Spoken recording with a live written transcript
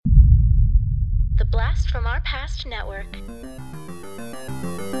The Blast from Our Past Network.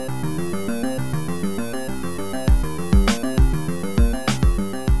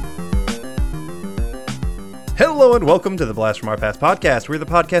 Hello and welcome to the Blast from Our Past podcast. We're the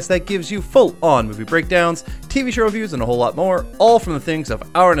podcast that gives you full-on movie breakdowns, TV show reviews, and a whole lot more, all from the things of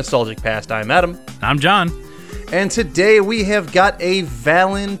our nostalgic past. I'm Adam. I'm John. And today we have got a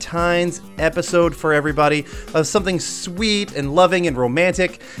Valentine's episode for everybody of something sweet and loving and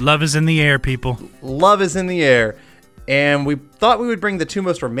romantic. Love is in the air, people. Love is in the air. And we thought we would bring the two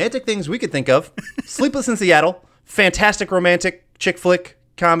most romantic things we could think of. Sleepless in Seattle, fantastic romantic chick flick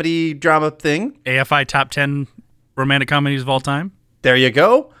comedy drama thing. AFI top 10 romantic comedies of all time. There you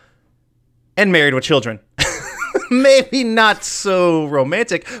go. And Married with Children. Maybe not so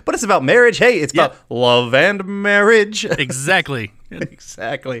romantic, but it's about marriage. Hey, it's about love and marriage. Exactly.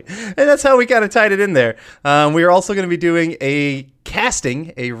 Exactly. And that's how we kind of tied it in there. We are also going to be doing a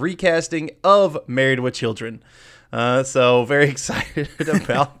recasting of Married with Children. So very excited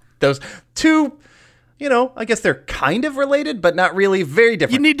about those two. You know, I guess they're kind of related, but not really, very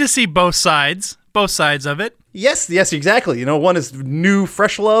different. You need to see both sides of it. Yes, exactly. You know, one is new,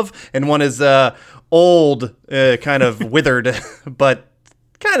 fresh love, and one is old, kind of withered, but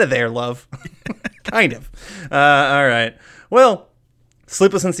kind of there love. Kind of. All right. Well,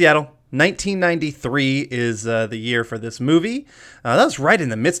 Sleepless in Seattle, 1993 is the year for this movie. That was right in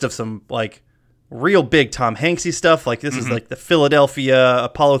the midst of some, like, real big Tom Hanksy stuff. Like, this is like the Philadelphia,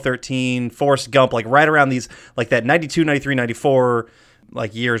 Apollo 13, Forrest Gump, like right around these, like that 92, 93, 94,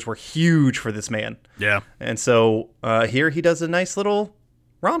 like years were huge for this man. Yeah. And so here he does a nice little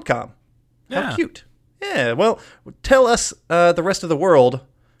rom-com. How cute. Yeah. Well, tell us, the rest of the world,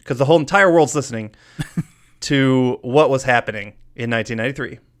 because the whole entire world's listening, to what was happening in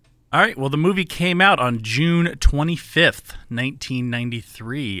 1993. All right, well, the movie came out on June 25th,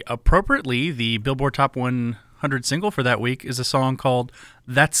 1993. Appropriately, the Billboard Top 100 single for that week is a song called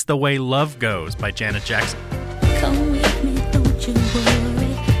That's the Way Love Goes by Janet Jackson. Come with me, don't you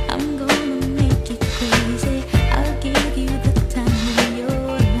worry. I'm gonna make you crazy. I'll give you the time of your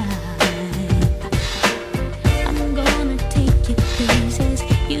life. I'm gonna take you places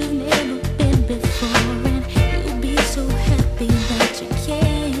you've never been before, and you'll be so happy that you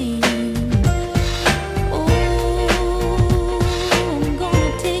can.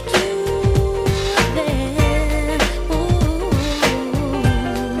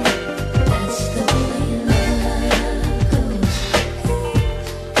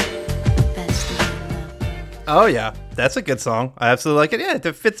 Oh, yeah. That's a good song. I absolutely like it. Yeah,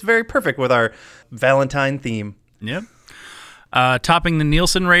 it fits very perfect with our Valentine theme. Yep. Topping the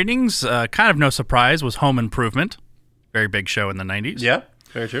Nielsen ratings, kind of no surprise, was Home Improvement. Very big show in the 90s. Yeah,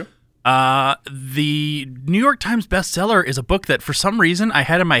 very true. The New York Times bestseller is a book that for some reason I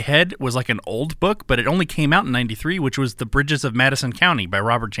had in my head was like an old book, but it only came out in 93, which was The Bridges of Madison County by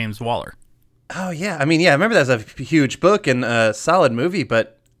Robert James Waller. Oh, yeah. I mean, yeah, I remember that was a huge book and a solid movie,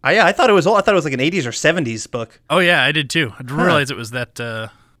 but I thought it was old. I thought it was like an 80s or 70s book. Oh, yeah, I did too. I didn't realize it was that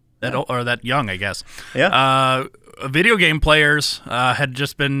old, or that young, I guess. Yeah. Video game players had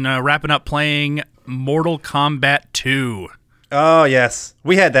just been wrapping up playing Mortal Kombat 2. Oh, yes.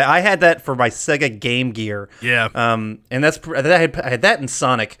 We had that. I had that for my Sega Game Gear. Yeah. And I had that in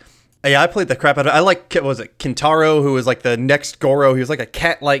Sonic. Yeah, I played the crap out of it. I like, what was it, Kintaro, who was like the next Goro. He was like a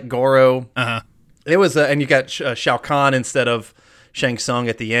cat-like Goro. Uh-huh. It was, and you got Shao Kahn instead of Shang Tsung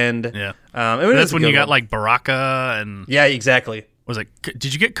at the end. Yeah. That's when you got like Baraka and... Yeah, exactly. Was it...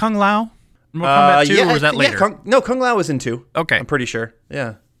 Did you get Kung Lao in Mortal Kombat 2, or was that later? Yeah, Kung Lao was in 2. Okay. I'm pretty sure.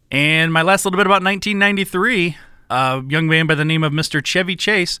 Yeah. And my last little bit about 1993, a young man by the name of Mr. Chevy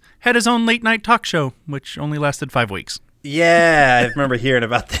Chase had his own late-night talk show, which only lasted 5 weeks. Yeah, I remember hearing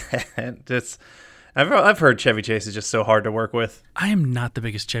about that. I've heard Chevy Chase is just so hard to work with. I am not the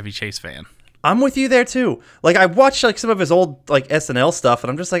biggest Chevy Chase fan. I'm with you there too. Like, I watched like some of his old like SNL stuff, and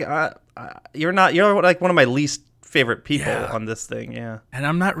I'm just like, you're like one of my least favorite people on this thing. Yeah, and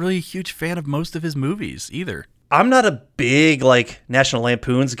I'm not really a huge fan of most of his movies either. I'm not a big like National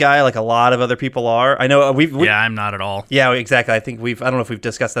Lampoons guy, like a lot of other people are. I know I'm not at all. Yeah, exactly. I think I don't know if we've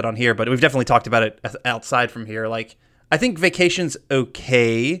discussed that on here, but we've definitely talked about it outside from here. Like, I think Vacation's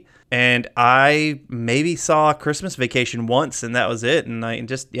okay, and I maybe saw Christmas Vacation once, and that was it. And he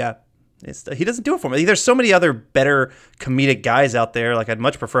doesn't do it for me. There's so many other better comedic guys out there. Like, I'd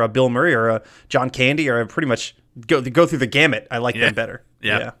much prefer a Bill Murray or a John Candy, or I pretty much go through the gamut. I like them better.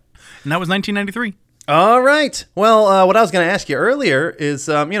 Yeah. And that was 1993. All right. Well, what I was going to ask you earlier is,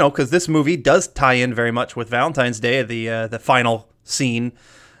 because this movie does tie in very much with Valentine's Day. The final scene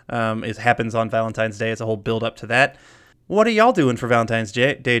happens on Valentine's Day. It's a whole build up to that. What are y'all doing for Valentine's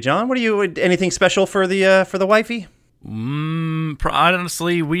Day, John? What are you? Anything special for the wifey?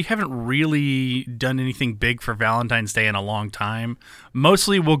 Honestly, we haven't really done anything big for Valentine's Day in a long time.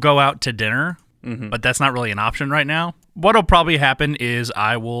 Mostly we'll go out to dinner, but that's not really an option right now. What'll probably happen is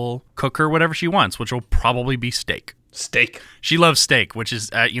I will cook her whatever she wants, which will probably be steak. Steak. She loves steak, which is,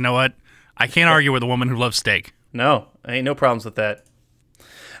 you know what? I can't argue with a woman who loves steak. No, ain't no problems with that.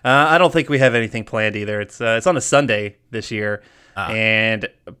 I don't think we have anything planned either. It's on a Sunday this year, and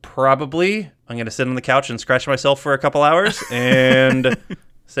probably I'm going to sit on the couch and scratch myself for a couple hours and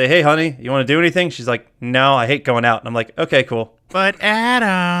say, hey, honey, you want to do anything? She's like, no, I hate going out. And I'm like, okay, cool. But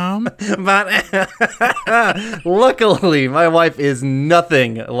Adam. Luckily, my wife is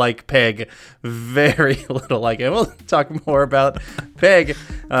nothing like Peg. Very little like it. We'll talk more about Peg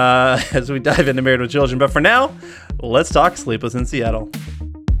as we dive into Married with Children. But for now, let's talk Sleepless in Seattle.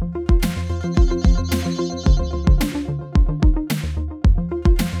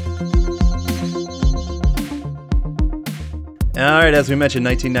 All right, as we mentioned,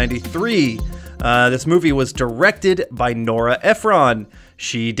 1993. This movie was directed by Nora Ephron.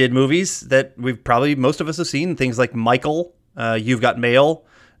 She did movies that most of us have seen, things like Michael, You've Got Mail,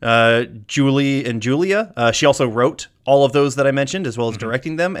 Julie and Julia. She also wrote all of those that I mentioned, as well as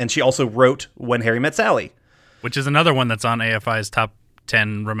directing them, and she also wrote When Harry Met Sally. Which is another one that's on AFI's top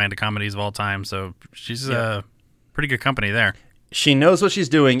 10 romantic comedies of all time, so she's pretty good company there. She knows what she's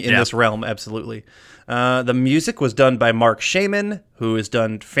doing in this realm, absolutely. The music was done by Mark Shaman, who has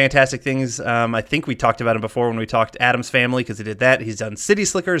done fantastic things. I think we talked about him before when we talked Addams Family, because he did that. He's done City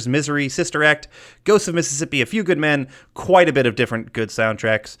Slickers, Misery, Sister Act, Ghosts of Mississippi, A Few Good Men, quite a bit of different good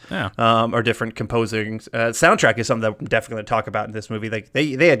soundtracks, or different composing. Soundtrack is something that I'm definitely going to talk about in this movie. Like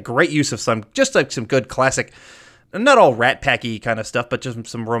they had great use of some good classic, not all Rat Packy kind of stuff, but just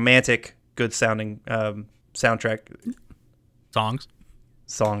some romantic, good sounding soundtrack.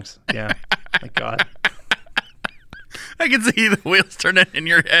 Songs, yeah. My God. I can see the wheels turning in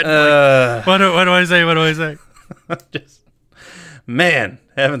your head. Like, what do I say? What do I say? Just, man,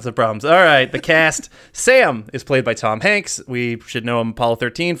 having some problems. All right, the cast. Sam is played by Tom Hanks. We should know him, Apollo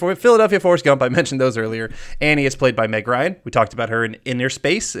 13. For Philadelphia, Forrest Gump. I mentioned those earlier. Annie is played by Meg Ryan. We talked about her in Inner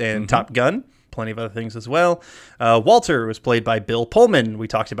Space and Top Gun. Plenty of other things as well. Walter was played by Bill Pullman. We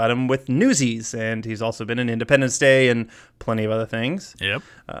talked about him with Newsies, and he's also been in Independence Day and plenty of other things. Yep.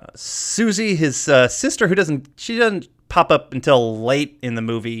 Susie, his sister, who doesn't pop up until late in the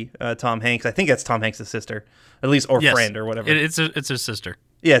movie. Tom Hanks, I think that's Tom Hanks' sister, at least, or friend or whatever. It's his sister.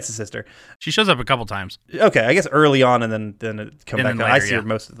 Yeah, it's his sister. She shows up a couple times. Okay, I guess early on, and then it come back. Later, I see her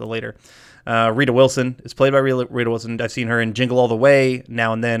most of the later. Rita Wilson is played by Rita Wilson. I've seen her in Jingle All the Way,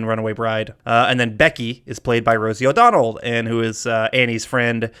 Now and Then, Runaway Bride. And then Becky is played by Rosie O'Donnell, and who is Annie's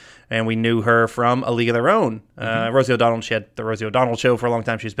friend, and we knew her from A League of Their Own. Rosie O'Donnell, she had the Rosie O'Donnell Show for a long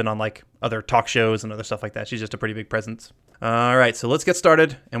time. She's been on like other talk shows and other stuff like that. She's just a pretty big presence. All right, so let's get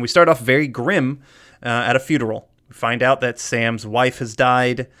started. And we start off very grim at a funeral. We find out that Sam's wife has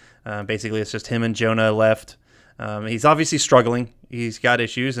died. Basically, it's just him and Jonah left. He's obviously struggling. He's got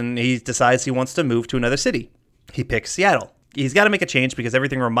issues, and he decides he wants to move to another city. He picks Seattle. He's got to make a change because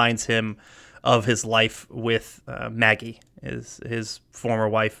everything reminds him of his life with Maggie, his former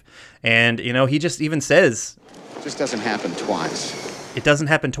wife. And, he just even says... It just doesn't happen twice. It doesn't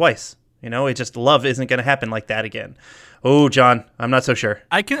happen twice. Love isn't going to happen like that again. Oh, John, I'm not so sure.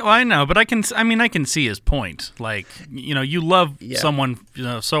 I know, but I can see his point. Like, you love someone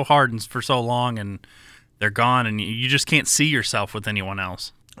so hard and for so long, and they're gone, and you just can't see yourself with anyone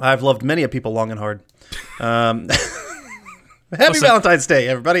else. I've loved many of people long and hard. Happy Valentine's Day,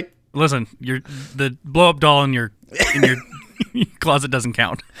 everybody. Listen, the blow-up doll in your closet doesn't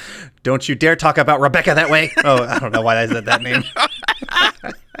count. Don't you dare talk about Rebecca that way. Oh, I don't know why I said that name. I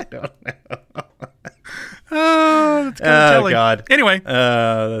don't know. Oh, that's kind of telling. God. Anyway.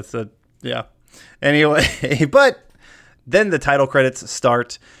 Anyway, but then the title credits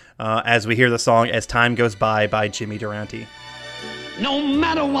start as we hear the song As Time Goes by Jimmy Durante. No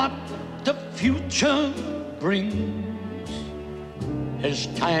matter what the future brings, as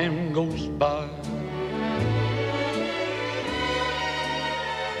time goes by,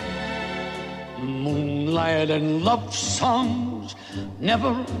 moonlight and love songs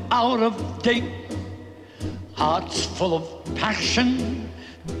never out of date, hearts full of passion,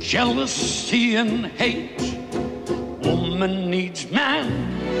 jealousy and hate. Woman needs man,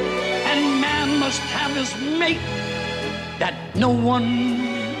 and man must have his mate, that no one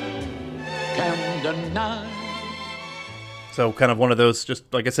can deny. So kind of one of those,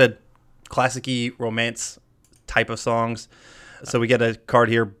 just like I said, classic-y romance type of songs. So we get a card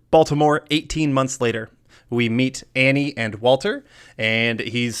here. Baltimore, 18 months later. we meet Annie and Walter, and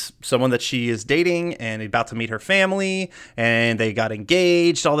he's someone that she is dating and about to meet her family, and they got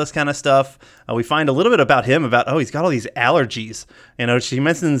engaged, all this kind of stuff. We find a little bit about him, he's got all these allergies. She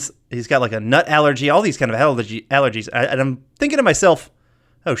mentions he's got like a nut allergy, all these kind of allergies. And I'm thinking to myself,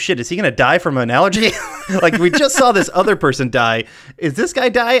 oh shit, is he going to die from an allergy? Like, we just saw this other person die. Is this guy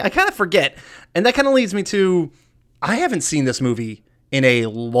die? I kind of forget. And that kind of leads me to, I haven't seen this movie in a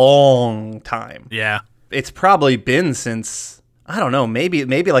long time. Yeah. It's probably been since, I don't know, maybe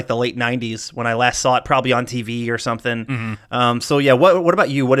like the late 90s when I last saw it, probably on TV or something. Mm-hmm. So yeah, what about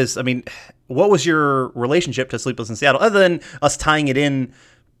you? What was your relationship to Sleepless in Seattle? Other than us tying it in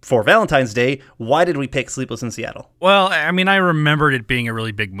for Valentine's Day, why did we pick Sleepless in Seattle? Well, I mean, I remembered it being a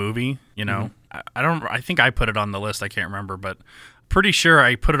really big movie, Mm-hmm. I think I put it on the list, I can't remember, but pretty sure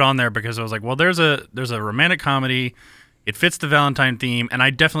I put it on there because I was like, well, there's a romantic comedy. It fits the Valentine theme, and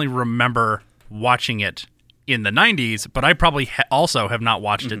I definitely remember watching it in the 90s, but I probably also have not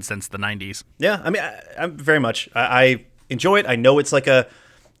watched it since the 90s. Yeah, I mean, I'm very much. I enjoy it. I know it's like a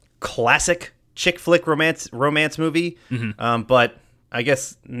classic chick flick romance movie, mm-hmm. But I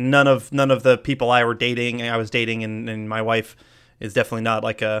guess none of the people I was dating, and my wife is definitely not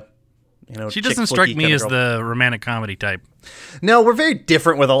like a, she doesn't strike me as the romantic comedy type. No, we're very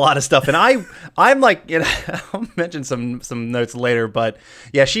different with a lot of stuff, and I'm like, I'll mention some notes later, but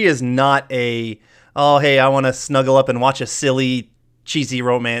yeah, she is not a, oh hey, I want to snuggle up and watch a silly, cheesy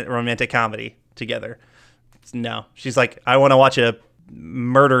romantic comedy together. No, she's like, I want to watch a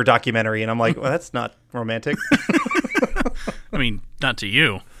murder documentary, and I'm like, well, that's not romantic. I mean, not to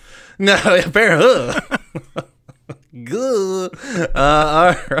you. No, apparently. Good.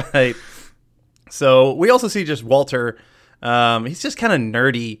 All right. So we also see just Walter. He's just kind of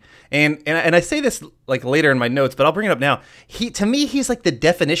nerdy, and I say this like later in my notes, but I'll bring it up now. To me, he's like the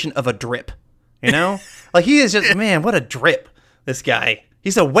definition of a drip. Like he is just, man, what a drip. This guy.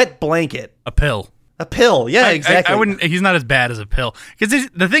 He's a wet blanket. A pill. A pill. Yeah, exactly. I wouldn't. He's not as bad as a pill, because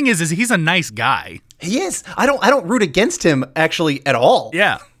the thing is he's a nice guy. He is. I don't root against him actually at all.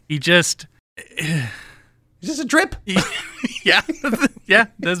 Yeah. He's just a drip. Yeah. Yeah.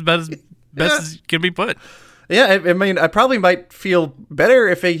 That's best as can be put. Yeah, I mean, I probably might feel better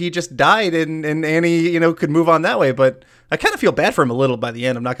if he just died and Annie, could move on that way. But I kind of feel bad for him a little by the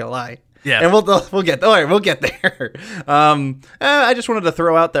end. I'm not gonna lie. Yeah, and we'll get there. I just wanted to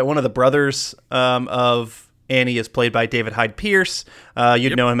throw out that one of the brothers of Annie is played by David Hyde Pierce.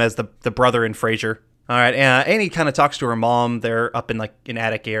 You'd know him as the brother in Frasier. All right, Annie kind of talks to her mom. They're up in like an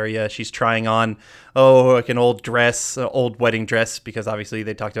attic area. She's trying on, like an old dress, old wedding dress, because obviously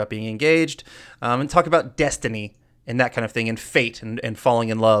they talked about being engaged, and talk about destiny and that kind of thing, and fate and falling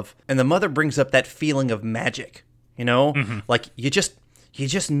in love. And the mother brings up that feeling of magic, mm-hmm. Like you just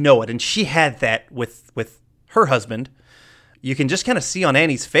know it. And she had that with her husband. You can just kind of see on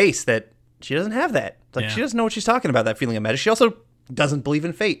Annie's face that she doesn't have that. Like she doesn't know what she's talking about, that feeling of magic. She also doesn't believe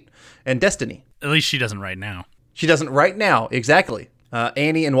in fate and destiny. At least she doesn't right now. She doesn't right now, exactly.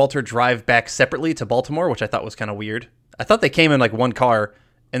 Annie and Walter drive back separately to Baltimore, which I thought was kind of weird. I thought they came in like one car,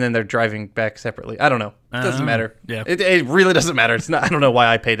 and then they're driving back separately. I don't know. It doesn't matter. Yeah. It really doesn't matter. It's not. I don't know why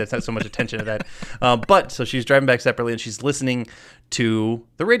I paid so much attention to that. But so she's driving back separately, and she's listening to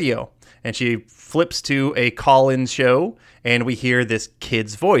the radio, and she flips to a call-in show, and we hear this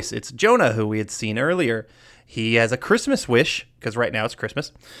kid's voice. It's Jonah, who we had seen earlier. He has a Christmas wish, because right now it's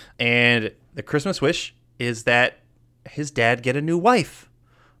Christmas, and the Christmas wish is that his dad get a new wife.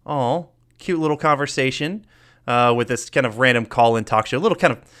 Oh, cute little conversation with this kind of random call-in talk show. A little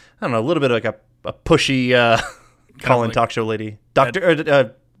kind of, I don't know, a little bit like a pushy call-in talk show lady.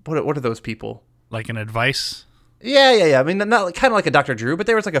 Doctor, what are those people? Like an advice? Yeah. I mean, not kind of like a Dr. Drew, but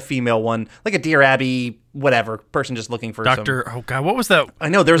there was like a female one, like a Dear Abby, whatever person just looking for Oh God, what was that? I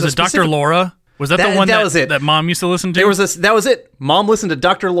know there was a Dr. Laura. Was that the one that was it? That Mom used to listen to? That was it. Mom listened to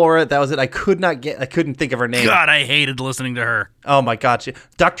Dr. Laura. That was it. I couldn't think of her name. God, I hated listening to her. Oh my God,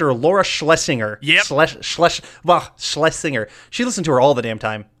 Dr. Laura Schlesinger. Yep. Schlesinger. She listened to her all the damn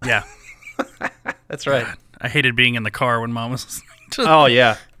time. Yeah. That's right. God, I hated being in the car when Mom was listening to Oh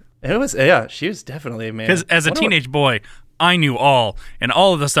yeah. It was, yeah, she was definitely a man. Because as a teenage boy, I knew all, and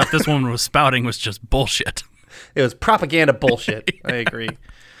all of the stuff this woman was spouting was just bullshit. It was propaganda bullshit. I agree.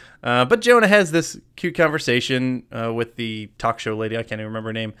 But Jonah has this cute conversation with the talk show lady. I can't even remember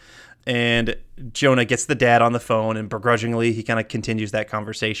her name. And Jonah gets the dad on the phone, and begrudgingly, he kind of continues that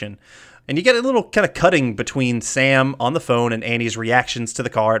conversation. And you get a little kind of cutting between Sam on the phone and Annie's reactions to the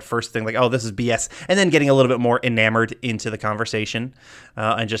car at first thing, like, oh, this is BS. And then getting a little bit more enamored into the conversation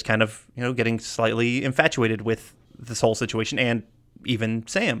and just kind of, getting slightly infatuated with this whole situation and even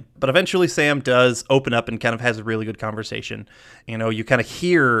Sam. But eventually Sam does open up and kind of has a really good conversation. You know, you kind of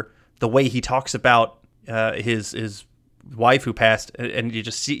hear the way he talks about his wife who passed, and you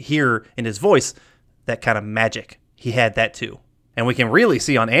just hear in his voice that kind of magic. He had that too. And we can really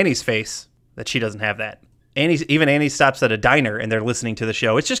see on Annie's face that she doesn't have that. Annie stops at a diner and they're listening to the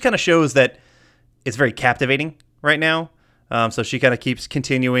show. It just kind of shows that it's very captivating right now. So she kind of keeps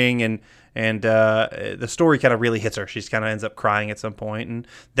continuing, and the story kind of really hits her. She kind of ends up crying at some point. And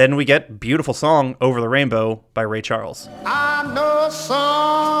then we get beautiful song Over the Rainbow by Ray Charles. I know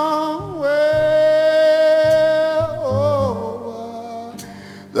somewhere over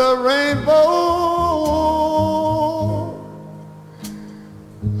the rainbow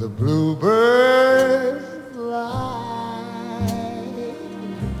the bluebirds fly.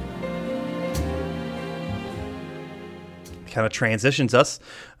 Kind of transitions us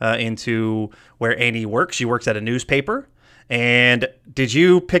into where Annie works. She works at a newspaper. And did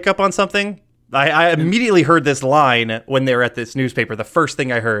you pick up on something? I immediately heard this line when they were at this newspaper. The first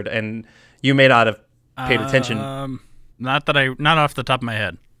thing I heard, and you may not have paid attention. Not off the top of my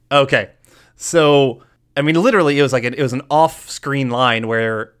head. Okay, so I mean, literally, it was an off-screen line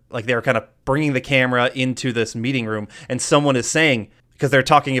where like they were kind of bringing the camera into this meeting room, and someone is saying, because they're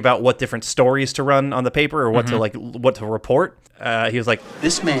talking about what different stories to run on the paper or what to report. He was like,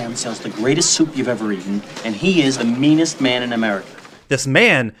 "This man sells the greatest soup you've ever eaten, and he is the meanest man in America." This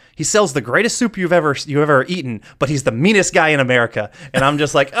man, he sells the greatest soup you've ever eaten, but he's the meanest guy in America. And I'm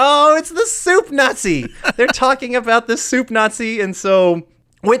just like, oh, it's the soup Nazi. They're talking about this soup Nazi, and so,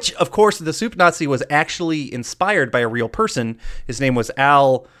 which of course the soup Nazi was actually inspired by a real person. His name was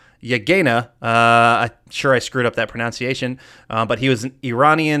Al Yagena. I'm sure I screwed up that pronunciation, but he was an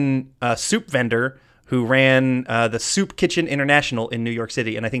Iranian soup vendor who ran the Soup Kitchen International in New York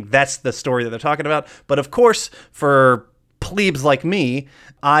City. And I think that's the story that they're talking about. But of course, for plebes like me,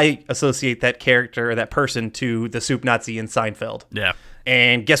 I associate that character or that person to the soup Nazi in Seinfeld. Yeah.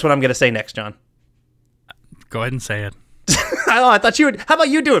 And guess what I'm going to say next, John? Go ahead and say it. I thought you would. How about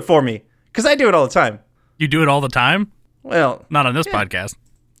you do it for me? Because I do it all the time. You do it all the time? Well, not on this podcast.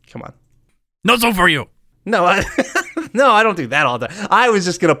 Come on. No, so for you. No, no, I don't do that all the time. I was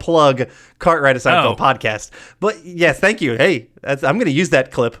just going to plug Cartwright a Seinfeld podcast. But yes, thank you. Hey, I'm going to use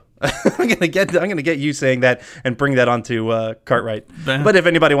that clip. I'm gonna get you saying that and bring that onto Cartwright. But if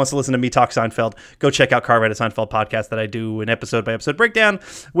anybody wants to listen to me talk Seinfeld, go check out Cartwright a Seinfeld podcast that I do an episode by episode breakdown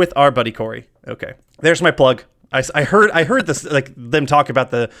with our buddy Corey. Okay, there's my plug. I heard this, like, them talk about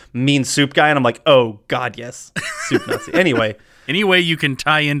the mean soup guy, and I'm like, oh God, yes, soup Nazi. Anyway, any way you can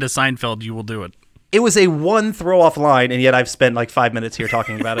tie into Seinfeld, you will do it. It was a one throw-off line, and yet I've spent like 5 minutes here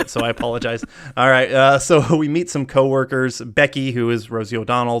talking about it, so I apologize. All right, so we meet some coworkers. Becky, who is Rosie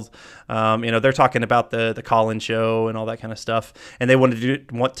O'Donnell, they're talking about the call-in show and all that kind of stuff, and they want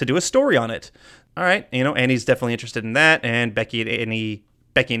to do a story on it. All right, Annie's definitely interested in that, and Becky and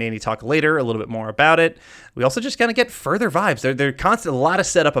Annie talk later a little bit more about it. We also just kind of get further vibes. They're constant, a lot of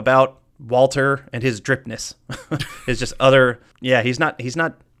setup about Walter and his dripness. It's just other, yeah, he's not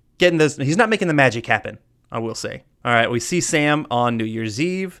getting this, he's not making the magic happen, I will say. All right, we see Sam on New Year's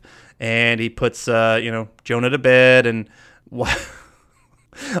Eve, and he puts Jonah to bed, and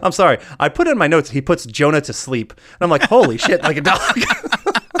I'm sorry, I put in my notes he puts Jonah to sleep, and I'm like, holy shit, like a dog.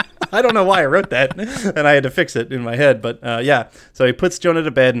 I don't know why I wrote that, and I had to fix it in my head, but yeah, so he puts Jonah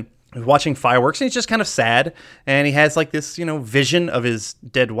to bed, watching fireworks, and he's just kind of sad, and he has like this vision of his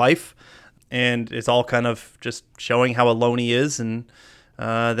dead wife, and it's all kind of just showing how alone he is. And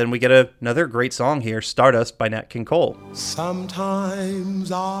then we get another great song here, Stardust by Nat King Cole.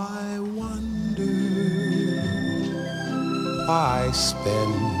 Sometimes I wonder why I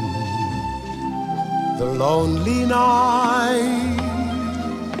spend the lonely night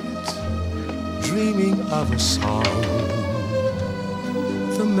dreaming of a song.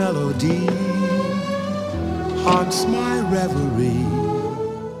 The melody haunts my reverie.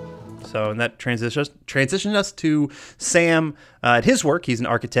 So, and that transitioned us to Sam at his work. He's an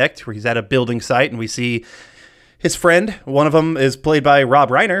architect, where he's at a building site, and we see his friend. One of them is played by Rob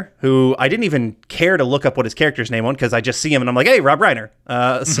Reiner, who I didn't even care to look up what his character's name was, because I just see him and I'm like, hey, Rob Reiner.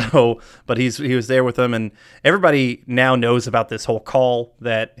 But he was there with them, and everybody now knows about this whole call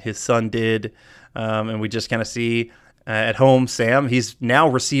that his son did, and we just kind of see at home Sam. He's now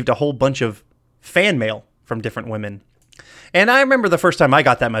received a whole bunch of fan mail from different women. And I remember the first time I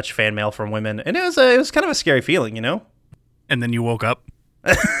got that much fan mail from women, and it was kind of a scary feeling, And then you woke up.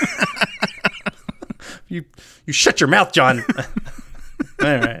 You shut your mouth, John.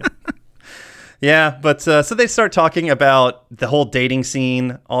 All right. Yeah, but so they start talking about the whole dating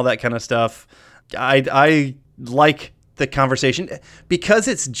scene, all that kind of stuff. I like the conversation. Because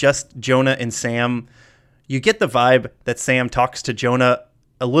it's just Jonah and Sam, you get the vibe that Sam talks to Jonah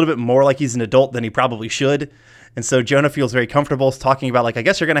a little bit more like he's an adult than he probably should. And so Jonah feels very comfortable talking about, like, I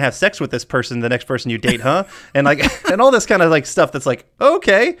guess you're going to have sex with this person, the next person you date, huh? And like, and all this kind of like stuff that's like,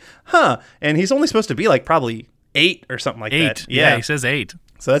 okay, huh? And he's only supposed to be like probably 8 or something like that. Yeah, he says 8.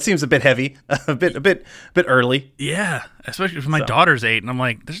 So that seems a bit heavy, a bit early. Yeah, especially if my daughter's 8, and I'm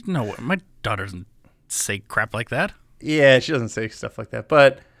like, there's no way. My daughter doesn't say crap like that. Yeah, she doesn't say stuff like that,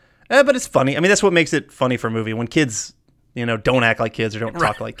 but it's funny. I mean, that's what makes it funny for a movie when kids, don't act like kids or don't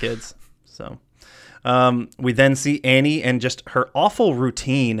talk like kids. So we then see Annie and just her awful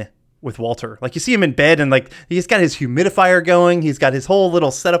routine with Walter. Like, you see him in bed and like he's got his humidifier going. He's got his whole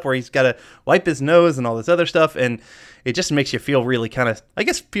little setup where he's got to wipe his nose and all this other stuff. And it just makes you feel really kind of, I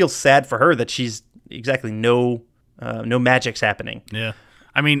guess, feel sad for her that she's exactly no magic's happening. Yeah.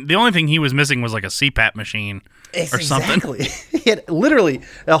 I mean, the only thing he was missing was like a CPAP machine or something. Exactly. He had literally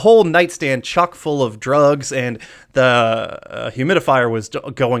a whole nightstand chock full of drugs, and the humidifier was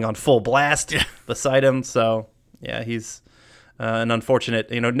going on full blast beside him. So, yeah, he's an unfortunate,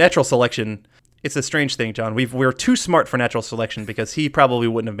 natural selection. It's a strange thing, John. We're too smart for natural selection because he probably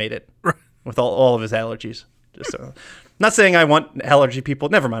wouldn't have made it with all of his allergies. Just not saying I want allergy people.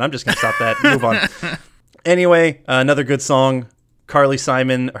 Never mind. I'm just going to stop that. Move on. Anyway, another good song. Carly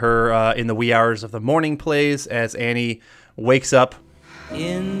Simon, her In the Wee Hours of the Morning plays as Annie wakes up.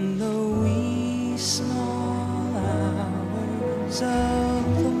 In the wee small hours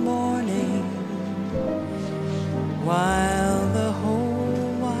of the morning, while the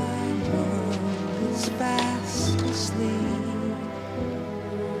whole wide world is fast asleep,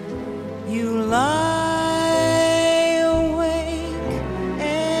 you lie awake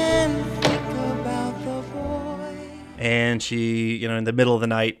and think about the boy. And she, in the middle of the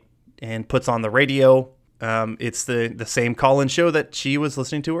night, and puts on the radio. It's the same call-in show that she was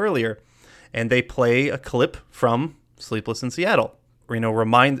listening to earlier, and they play a clip from Sleepless in Seattle.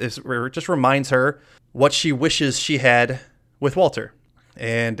 Just reminds her what she wishes she had with Walter,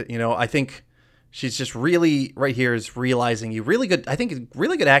 and I think she's just really right here is realizing really good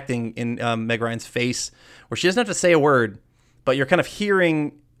acting in Meg Ryan's face, where she doesn't have to say a word, but you're kind of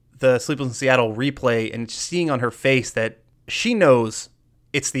hearing the Sleepless in Seattle replay and seeing on her face that she knows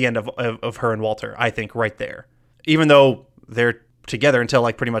it's the end of her and Walter, I think, right there. Even though they're together until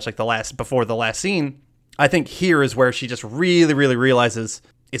like pretty much like before the last scene, I think here is where she just really, really realizes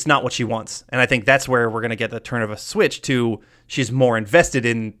it's not what she wants. And I think that's where we're going to get the turn of a switch to she's more invested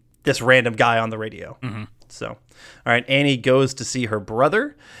in this random guy on the radio. Mm-hmm. So, all right, Annie goes to see her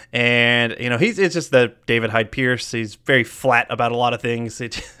brother, and it's just the David Hyde Pierce. He's very flat about a lot of things.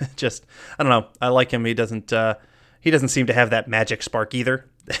 It just, I don't know. I like him. He doesn't seem to have that magic spark either,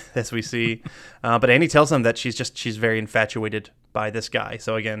 as we see. But Annie tells him that she's very infatuated by this guy.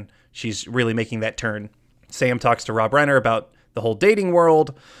 So again, she's really making that turn. Sam talks to Rob Reiner about the whole dating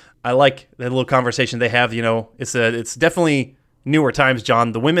world. I like the little conversation they have. It's definitely newer times,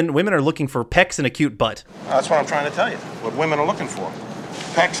 John. The women are looking for pecs and a cute butt. That's what I'm trying to tell you. What women are looking for.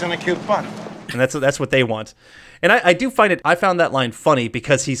 Pecs and a cute butt. And that's what they want. And I found that line funny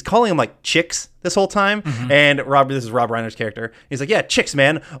because he's calling them like chicks this whole time. Mm-hmm. And this is Rob Reiner's character. He's like, yeah, chicks,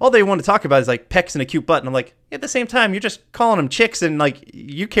 man. All they want to talk about is like pecs and a cute butt. And I'm like, at the same time, you're just calling them chicks and like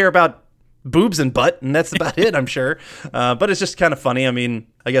you care about boobs and butt. And that's about it, I'm sure. But it's just kind of funny. I mean,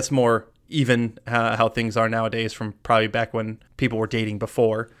 I guess more even how things are nowadays from probably back when people were dating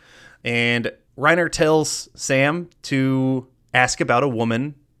before. And Reiner tells Sam to ask about a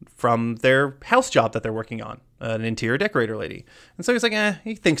woman from their house job that they're working on, an interior decorator lady. And so he's like,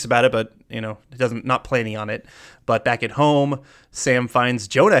 he thinks about it, but, not planning on it. But back at home, Sam finds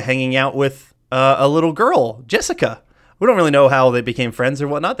Jonah hanging out with a little girl, Jessica. We don't really know how they became friends or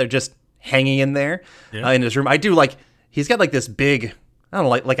whatnot. They're just hanging in there in his room. I do like, he's got like this big, I don't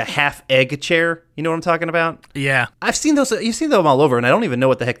know, like a half egg chair. You know what I'm talking about? Yeah. I've seen those. You've seen them all over, and I don't even know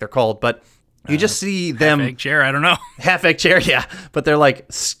what the heck they're called, but you just see them. Half egg chair, I don't know. Half egg chair, yeah. But they're like,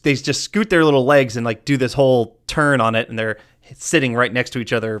 they just scoot their little legs and like do this whole turn on it, and they're sitting right next to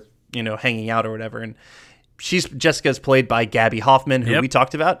each other, hanging out or whatever. And Jessica's played by Gabby Hoffman, who we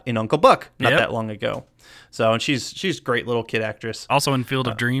talked about in Uncle Buck not that long ago. So, and she's a great little kid actress. Also in Field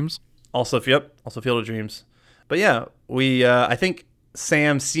of Dreams. Also Field of Dreams. But yeah, I think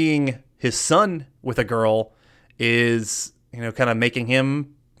Sam seeing his son with a girl is, kind of making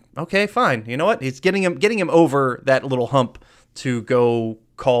him, okay, fine. You know what? It's getting him over that little hump to go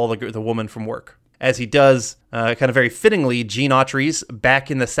call the woman from work. As he does, kind of very fittingly, Gene Autry's Back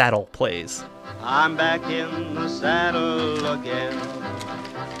in the Saddle plays. I'm back in the saddle again.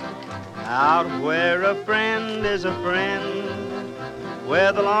 Out where a friend is a friend,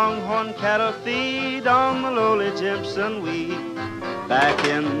 where the longhorn cattle feed on the lowly Jimson weed, back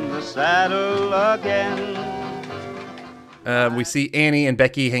in the saddle again. We see Annie and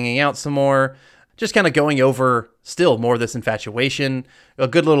Becky hanging out some more, just kind of going over still more of this infatuation. A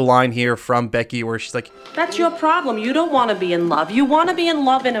good little line here from Becky where she's like, "That's your problem. You don't want to be in love. You want to be in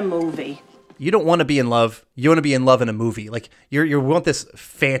love in a movie." You don't want to be in love. You want to be in love in a movie. Like you want this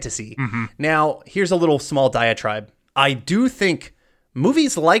fantasy. Mm-hmm. Now, here's a little small diatribe. I do think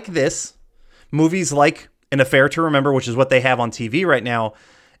movies like this, movies like An Affair to Remember, which is what they have on TV right now,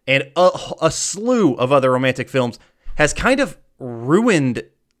 and a slew of other romantic films has kind of ruined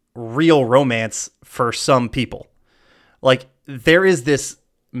real romance for some people. Like there is this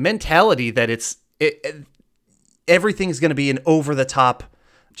mentality that everything's going to be an over the top,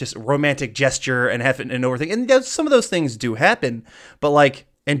 just romantic gesture and everything. And some of those things do happen, but like,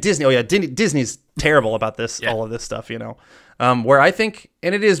 and Disney, Disney's terrible about this, all of this stuff, where I think,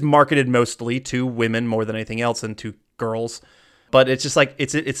 and it is marketed mostly to women more than anything else and to girls, but it's just like,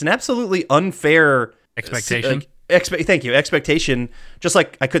 it's an absolutely unfair expectation. Thank you. Expectation. Just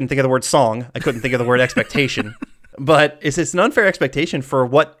like I couldn't think of the word song. I couldn't think of the word expectation, but it's an unfair expectation for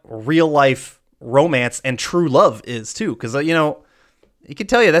what real life romance and true love is too. Cause you can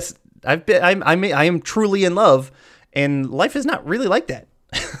tell you I am truly in love, and life is not really like that.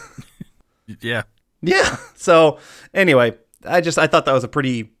 Yeah. Yeah. So anyway, I thought that was a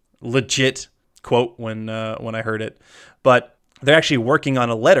pretty legit quote when I heard it, but they're actually working on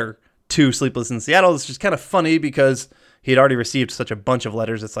a letter to Sleepless in Seattle. It's just kind of funny because he had already received such a bunch of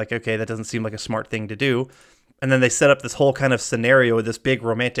letters. It's like, okay, that doesn't seem like a smart thing to do. And then they set up this whole kind of scenario with this big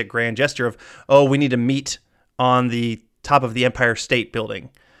romantic grand gesture of, oh, we need to meet on the top of the Empire State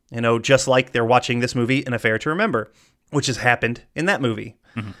Building, just like they're watching this movie, An Affair to Remember, which has happened in that movie.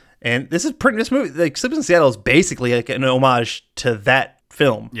 Mm-hmm. And this movie, like Sleepless in Seattle, is basically like an homage to that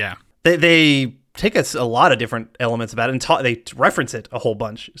film. Yeah. They take a lot of different elements about it and they reference it a whole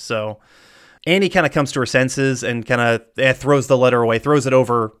bunch. So Annie kind of comes to her senses and kind of throws the letter away, throws it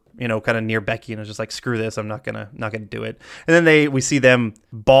over, kind of near Becky, and is just like, screw this, I'm not gonna do it. And then we see them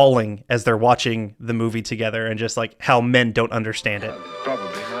bawling as they're watching the movie together, and just like how men don't understand it.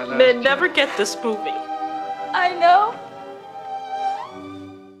 Men never get this movie. I know.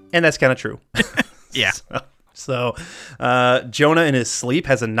 And that's kind of true. Yeah. So Jonah in his sleep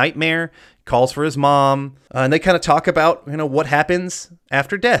has a nightmare, calls for his mom, and they kind of talk about, what happens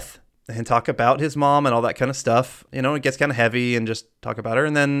after death, and talk about his mom and all that kind of stuff. It gets kind of heavy and just talk about her.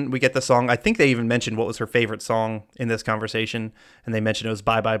 And then we get the song. I think they even mentioned what was her favorite song in this conversation, and they mentioned it was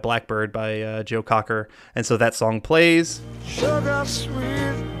Bye Bye Blackbird by Joe Cocker. And so that song plays. Sugar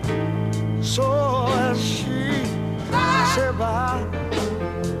sweet, so as she say bye.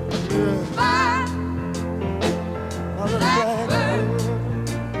 Bye.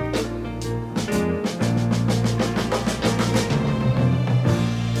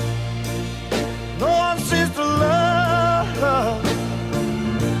 No one seems to love.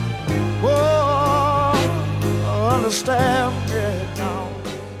 Oh, understand it now.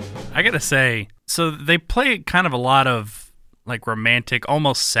 I gotta say, so they play kind of a lot of like romantic,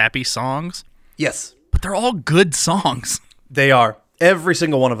 almost sappy songs. Yes. But they're all good songs. They are. Every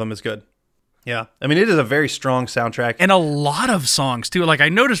single one of them is good. Yeah. I mean, it is a very strong soundtrack. And a lot of songs, too. Like, I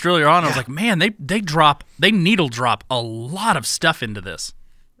noticed earlier on, I was like, man, they needle drop a lot of stuff into this.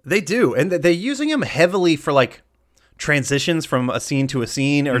 They do. And they're using them heavily for, like, transitions from a scene to a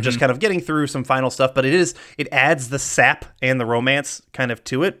scene, or just kind of getting through some final stuff. But it adds the sap and the romance kind of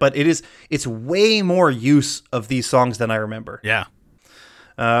to it. But it's way more use of these songs than I remember. Yeah.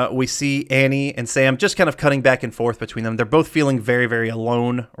 We see Annie and Sam just kind of cutting back and forth between them. They're both feeling very, very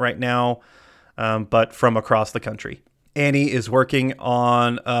alone right now. But from across the country. Annie is working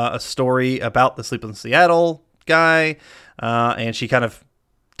on a story about the Sleepless in Seattle guy, and she kind of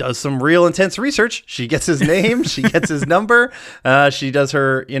does some real intense research. She gets his name, she gets his number, she does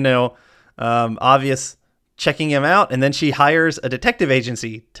her, obvious checking him out, and then she hires a detective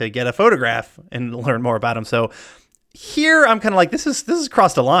agency to get a photograph and learn more about him. So here I'm kind of like, this is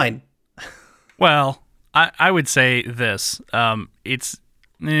crossed a line. Well, I would say this. It's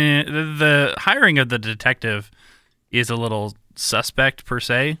the hiring of the detective is a little suspect per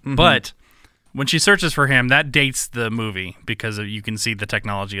se, but when she searches for him, that dates the movie because you can see the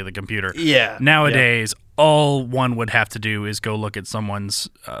technology of the computer. Yeah. Nowadays, all one would have to do is go look at someone's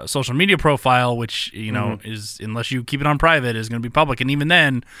social media profile, which is, unless you keep it on private, is going to be public, and even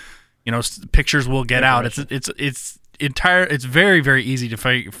then, pictures will get out. It's very, very easy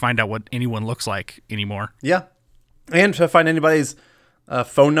to find out what anyone looks like anymore. Yeah, and to find anybody's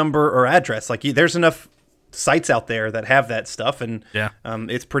phone number or address. Like, there's enough sites out there that have that stuff, and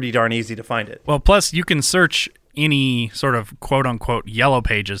it's pretty darn easy to find it. Well, plus you can search any sort of quote-unquote yellow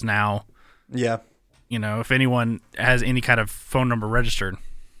pages now. Yeah. You know, if anyone has any kind of phone number registered.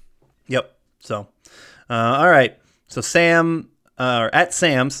 Yep. So, all right. So at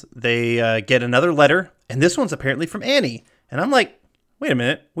Sam's, they get another letter, and this one's apparently from Annie. And I'm like, wait a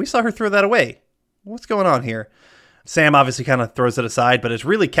minute. We saw her throw that away. What's going on here? Sam obviously kind of throws it aside, but it's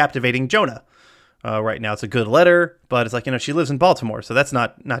really captivating Jonah. Right now, it's a good letter, but it's like, she lives in Baltimore, so that's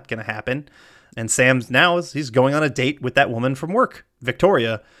not going to happen. And Sam's now he's going on a date with that woman from work,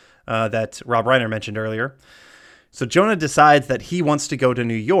 Victoria, that Rob Reiner mentioned earlier. So Jonah decides that he wants to go to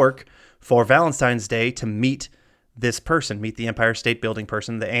New York for Valentine's Day to meet this person, meet the Empire State Building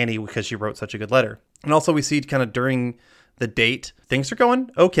person, the Annie, because she wrote such a good letter. And also we see kind of during the date, things are going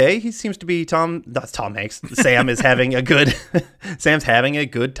okay. He seems to be Tom Hanks. Sam is having Sam's having a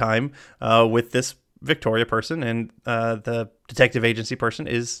good time with this Victoria person, and the detective agency person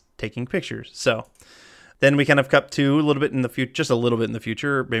is taking pictures. So then we kind of cut to a little bit in the future, just a little bit in the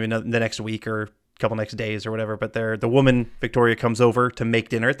future, maybe the next week or a couple next days or whatever. But the woman, Victoria, comes over to make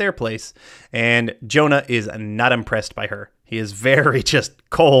dinner at their place, and Jonah is not impressed by her. He is very just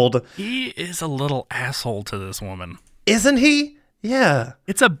cold. He is a little asshole to this woman. Isn't he? Yeah.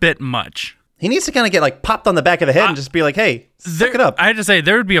 It's a bit much. He needs to kind of get popped on the back of the head and just be like, hey, suck it up. I had to say,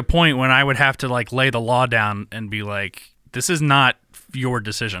 there would be a point when I would have to lay the law down and be like, this is not your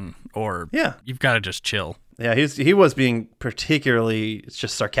decision, or you've got to just chill. Yeah, he was being particularly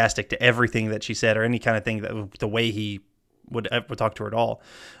just sarcastic to everything that she said, or any kind of thing, that the way he would talk to her at all.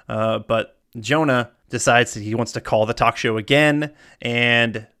 But Jonah decides that he wants to call the talk show again,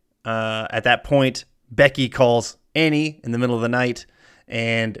 and at that point, Becky calls Annie in the middle of the night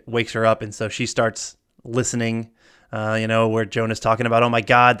and wakes her up, and so she starts listening, where Jonah's talking about, oh my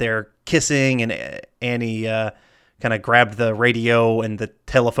God, they're kissing, and Annie kind of grabbed the radio and the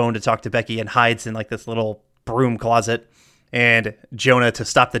telephone to talk to Becky and hides in this little broom closet, and Jonah, to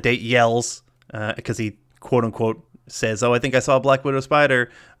stop the date, yells, because he quote unquote says, oh, I think I saw a Black Widow spider,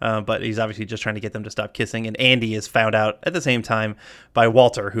 but he's obviously just trying to get them to stop kissing. And Andy is found out at the same time by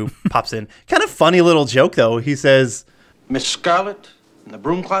Walter, who pops in. Kind of funny little joke, though. He says, Miss Scarlett in the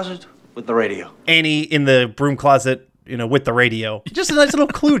broom closet with the radio. Annie in the broom closet, with the radio. Just a nice little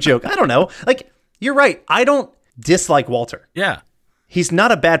clue joke. I don't know. You're right. I don't dislike Walter. Yeah. He's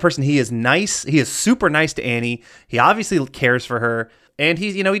not a bad person. He is nice. He is super nice to Annie. He obviously cares for her. And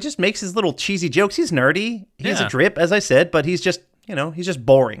he's, he just makes his little cheesy jokes. He's nerdy. He's a drip, as I said, but he's just, he's just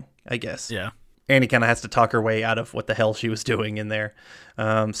boring, I guess. Yeah. Annie kind of has to talk her way out of what the hell she was doing in there.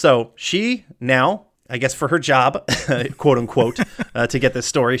 So she now, I guess for her job, quote unquote, to get this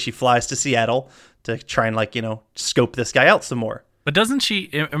story, she flies to Seattle to try and scope this guy out some more. But doesn't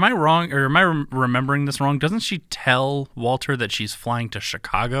she, am I wrong, or am I remembering this wrong? Doesn't she tell Walter that she's flying to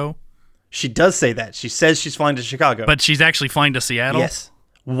Chicago? She does say that. She says she's flying to Chicago. But she's actually flying to Seattle? Yes.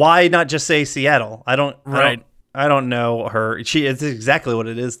 Why not just say Seattle? I don't know her. It's exactly what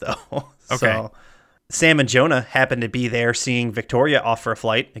it is, though. Okay. So Sam and Jonah happen to be there seeing Victoria off for a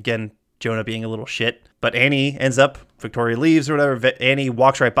flight. Again, Jonah being a little shit. But Annie ends up, Victoria leaves or whatever. Annie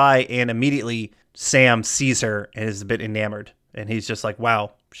walks right by, and immediately Sam sees her and is a bit enamored. And he's just like,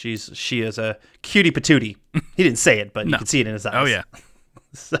 wow, she is a cutie patootie. He didn't say it, but you can see it in his eyes. Oh, yeah.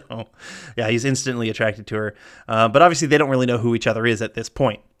 So, yeah, he's instantly attracted to her. But obviously, they don't really know who each other is at this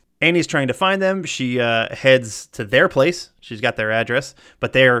point. Annie's trying to find them. She heads to their place. She's got their address,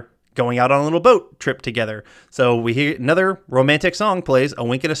 but they're going out on a little boat trip together. So we hear another romantic song plays, A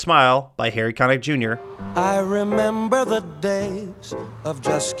Wink and a Smile by Harry Connick Jr. I remember the days of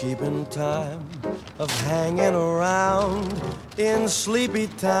just keeping time, of hanging around in sleepy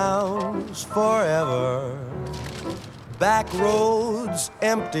towns forever. Back roads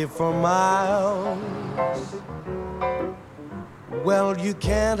empty for miles. Well, you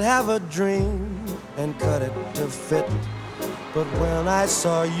can't have a dream and cut it to fit. But when I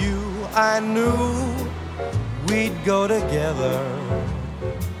saw you, I knew we'd go together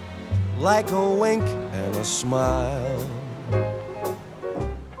like a wink and a smile.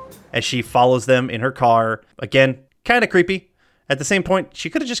 As she follows them in her car, again, kind of creepy. At the same point, she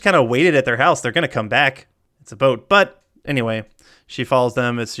could have just kind of waited at their house. They're going to come back. It's a boat. But anyway, she follows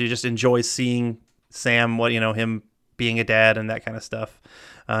them as she just enjoys seeing Sam, him being a dad and that kind of stuff.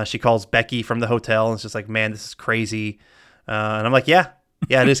 She calls Becky from the hotel and it's just like, man, this is crazy. And I'm like, yeah,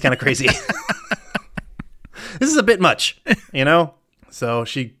 it is kind of crazy. This is a bit much, So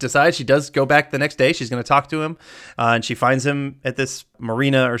she decides she does go back the next day. She's going to talk to him, and she finds him at this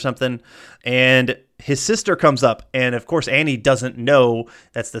marina or something. And his sister comes up, and of course Annie doesn't know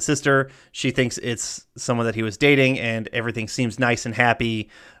that's the sister. She thinks it's someone that he was dating, and everything seems nice and happy.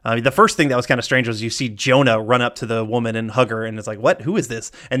 The first thing that was kind of strange was you see Jonah run up to the woman and hug her, and it's like, what? Who is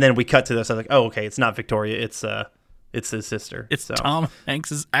this? And then we cut to this. I was like, oh, okay, it's not Victoria. It's his sister. It's Tom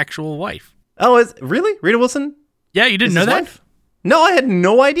Hanks' actual wife. Oh, really? Rita Wilson? Yeah, you didn't know that? Wife? No, I had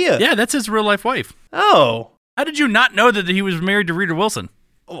no idea. Yeah, that's his real life wife. Oh. How did you not know that he was married to Rita Wilson?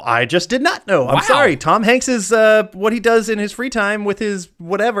 Oh, I just did not know. I'm sorry. Tom Hanks is what he does in his free time with his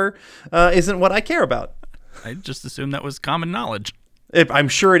whatever isn't what I care about. I just assumed that was common knowledge. I'm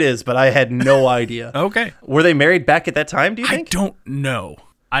sure it is, but I had no idea. Okay. Were they married back at that time, do you think? I don't know.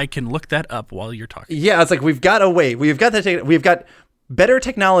 I can look that up while you're talking. Yeah, it's like we've got a way. We've got better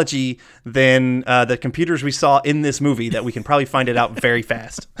technology than the computers we saw in this movie that we can probably find it out very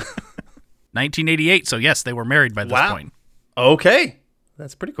fast. 1988, so yes, they were married by this point. Okay.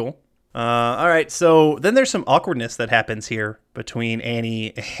 That's pretty cool. All right, so then there's some awkwardness that happens here between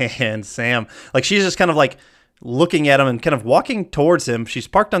Annie and Sam. Like, she's just kind of like looking at him and kind of walking towards him. She's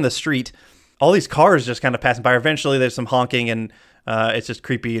parked on the street. All these cars just kind of passing by her. Eventually, there's some honking, and it's just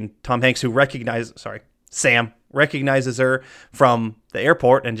creepy. And Tom Hanks, Sam recognizes her from the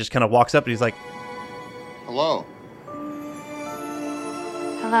airport and just kind of walks up, and he's like, Hello.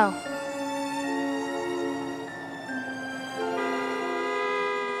 Hello.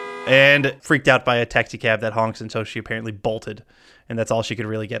 and freaked out by a taxi cab that honks, and so she apparently bolted, and that's all she could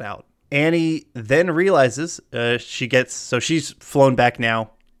really get out. Annie then realizes she's flown back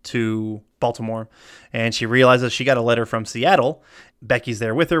now to Baltimore, and she realizes she got a letter from Seattle. Becky's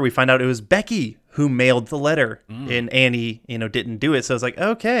there with her. We find out it was Becky who mailed the letter, and Annie, didn't do it. So it's like,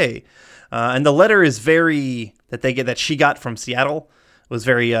 okay. And the letter is that she got from Seattle was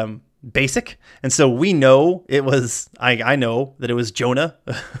very basic. And so we know it was, I know that it was Jonah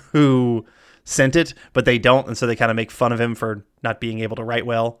who sent it, but they don't. And so they kind of make fun of him for not being able to write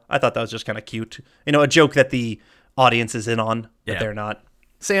well. I thought that was just kind of cute. A joke that the audience is in on, but they're not.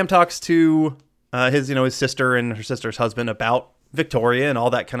 Sam talks to his sister and her sister's husband about Victoria and all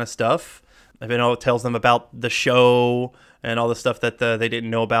that kind of stuff. Tells them about the show and all the stuff that they didn't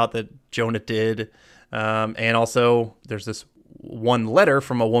know about that Jonah did. And also there's this one letter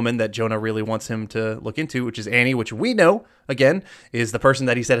from a woman that Jonah really wants him to look into, which is Annie, which we know, again, is the person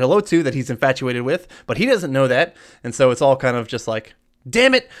that he said hello to, that he's infatuated with, but he doesn't know that. And so it's all kind of just like,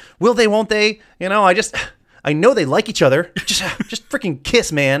 damn it, will they, won't they? I know they like each other. Just freaking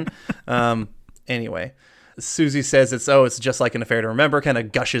kiss, man. Anyway, Susie says it's just like An Affair to Remember, kind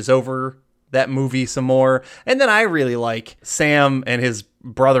of gushes over that movie some more. And then I really like Sam and his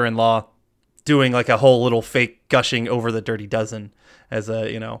brother-in-law doing like a whole little fake gushing over the Dirty Dozen as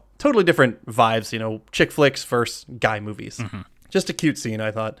totally different vibes, chick flicks versus guy movies. Mm-hmm. Just a cute scene,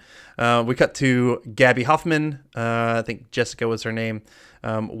 I thought. We cut to Gabby Hoffman, I think Jessica was her name,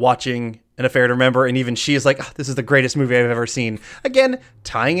 watching An Affair to Remember, and even she is like, this is the greatest movie I've ever seen. Again,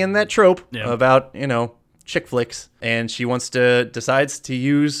 tying in that trope about, chick flicks, and she decides to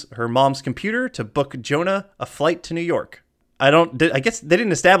use her mom's computer to book Jonah a flight to New York. I guess they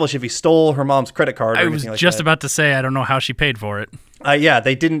didn't establish if he stole her mom's credit card or anything like that. I was just about to say, I don't know how she paid for it. Yeah,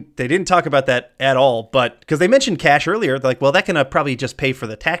 they didn't talk about that at all, but because they mentioned cash earlier, they're like, well, that can probably just pay for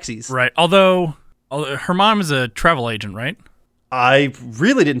the taxis. Right. Although her mom is a travel agent, right? I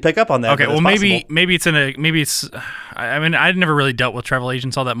really didn't pick up on that. Okay, well, maybe it's I'd never really dealt with travel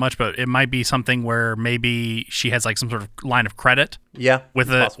agents all that much, but it might be something where maybe she has like some sort of line of credit. Yeah, with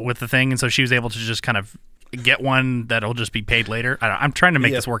the thing, and so she was able to just kind of get one that'll just be paid later. I'm trying to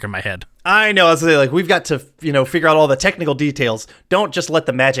make this work in my head. I know. I was saying, like, we've got to figure out all the technical details. Don't just let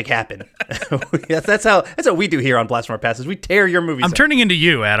the magic happen. that's how we do here on Blast from Our Passes. We tear your movies. I'm turning into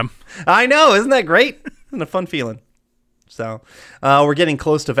you, Adam. I know. Isn't that great? Isn't it a fun feeling? So we're getting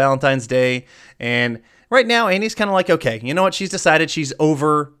close to Valentine's Day, and right now Annie's kind of like, okay, you know what? She's decided she's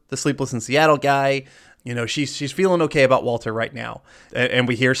over the Sleepless in Seattle guy. She's feeling okay about Walter right now. And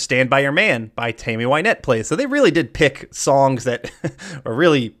we hear Stand By Your Man by Tammy Wynette play. So they really did pick songs that are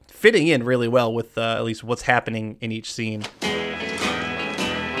really fitting in really well with at least what's happening in each scene.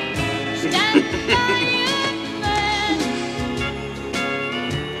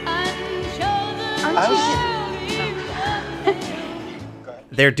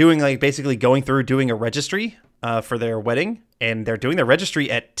 They're basically going through doing a registry for their wedding, and they're doing their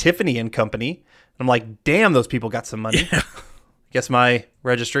registry at Tiffany and Company. I'm like, damn, those people got some money. Yeah. Guess my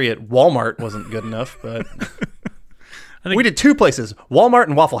registry at Walmart wasn't good enough, but we did two places, Walmart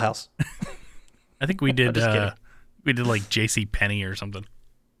and Waffle House. I think we did We did like J.C. Penney or something.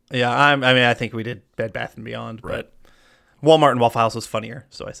 Yeah, I think we did Bed Bath & Beyond, but Walmart and Waffle House was funnier,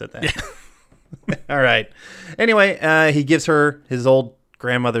 so I said that. Yeah. All right. Anyway, he gives her his old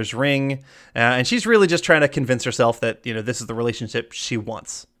grandmother's ring, and she's really just trying to convince herself that, this is the relationship she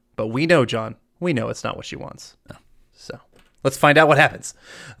wants. But we know, John, it's not what she wants. No. So let's find out what happens.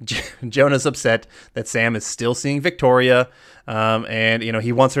 Jonah's upset that Sam is still seeing Victoria, and,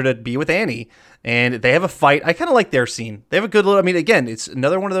 he wants her to be with Annie. And they have a fight. I kind of like their scene. They have a good little... again, it's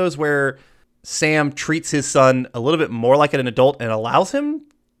another one of those where Sam treats his son a little bit more like an adult and allows him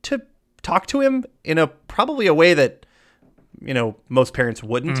to talk to him in probably a way that, most parents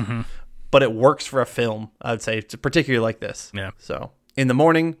wouldn't. Mm-hmm. But it works for a film, I would say, particularly like this. Yeah. So, in the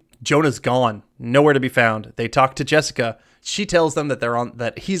morning, Jonah's gone. Nowhere to be found. They talk to Jessica. She tells them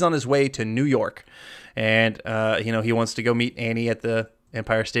that he's on his way to New York. And, he wants to go meet Annie at the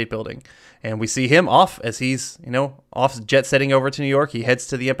Empire State Building. And we see him off as he's, off jet setting over to New York. He heads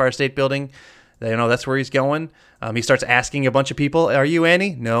to the Empire State Building. That's where he's going. He starts asking a bunch of people, "Are you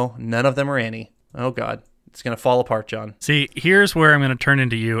Annie?" No, none of them are Annie. Oh, God. It's going to fall apart, John. See, here's where I'm going to turn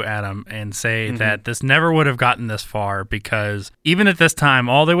into you, Adam, and say that this never would have gotten this far, because even at this time,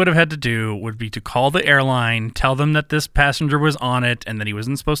 all they would have had to do would be to call the airline, tell them that this passenger was on it and that he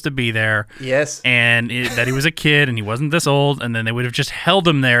wasn't supposed to be there. Yes. And that he was a kid and he wasn't this old, and then they would have just held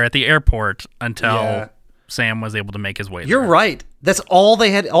him there at the airport until Sam was able to make his way there. You're right. That's all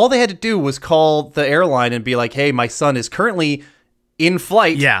they had. All they had to do was call the airline and be like, "Hey, my son is currently in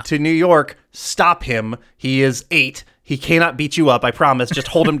flight to New York. Stop him. He is 8. He cannot beat you up. I promise. Just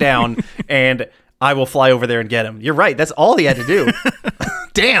hold him down, and I will fly over there and get him." You're right. That's all he had to do.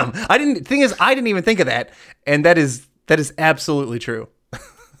 Damn. I didn't even think of that, and that is absolutely true.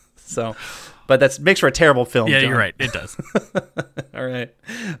 So, but that makes for a terrible film. Yeah, John. You're right. It does. All right.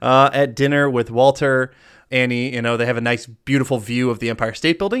 At dinner with Walter, Annie, they have a nice, beautiful view of the Empire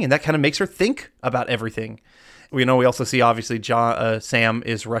State Building, and that kind of makes her think about everything. We also see, obviously, Sam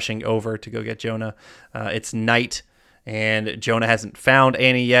is rushing over to go get Jonah. It's night, and Jonah hasn't found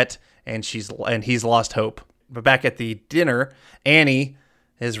Annie yet, and he's lost hope. But back at the dinner, Annie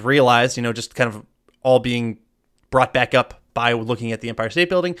has realized, just kind of all being brought back up by looking at the Empire State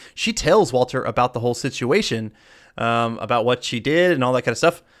Building. She tells Walter about the whole situation, about what she did and all that kind of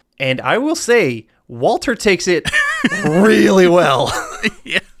stuff. And I will say, Walter takes it really well.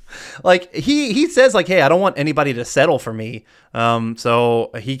 Yeah. Like, he says, like, "Hey, I don't want anybody to settle for me."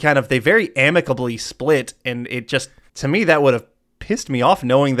 So they very amicably split. And it just, to me, that would have pissed me off,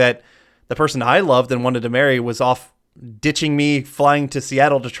 knowing that the person I loved and wanted to marry was off ditching me, flying to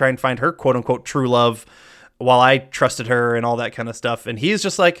Seattle to try and find her quote unquote true love while I trusted her and all that kind of stuff. And he's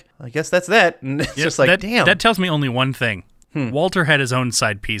just like, "I guess that's that." And it's just like, damn. That tells me only one thing. Walter had his own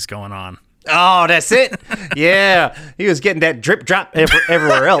side piece going on. Oh, that's it. Yeah. He was getting that drip drop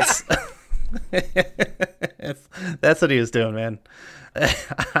everywhere else. That's what he was doing, man.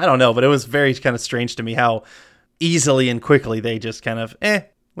 I don't know, but it was very kind of strange to me how easily and quickly they just kind of,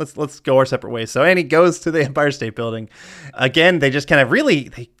 let's go our separate ways. So Annie goes to the Empire State Building. Again, they just kind of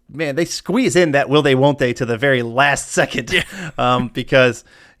they squeeze in that will they, won't they to the very last second. Yeah. Because,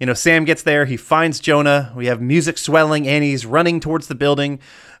 Sam gets there. He finds Jonah. We have music swelling. Annie's running towards the building.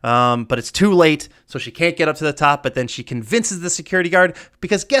 But it's too late, so she can't get up to the top. But then she convinces the security guard,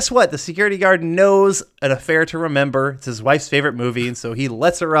 because guess what? The security guard knows An Affair to Remember. It's his wife's favorite movie, and so he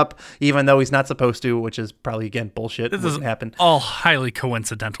lets her up, even though he's not supposed to, which is probably, again, bullshit. This doesn't happen. All highly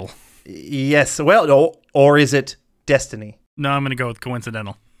coincidental. Yes. Well, no, or is it destiny? No, I'm going to go with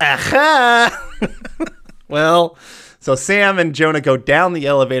coincidental. Aha! Well, so Sam and Jonah go down the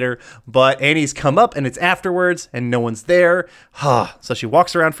elevator, but Annie's come up and it's afterwards and no one's there. So she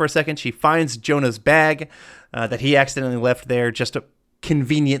walks around for a second. She finds Jonah's bag that he accidentally left there just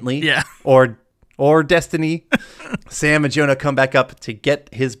conveniently. Yeah. Or destiny. Sam and Jonah come back up to get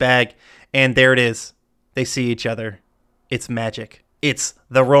his bag, and there it is. They see each other. It's magic. It's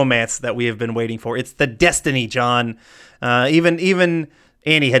the romance that we have been waiting for. It's the destiny, John. Even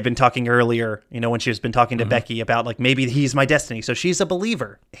Annie had been talking earlier, when she was been talking to Becky about, like, maybe he's my destiny. So she's a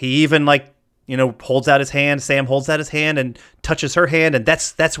believer. He even, holds out his hand. Sam holds out his hand and touches her hand. And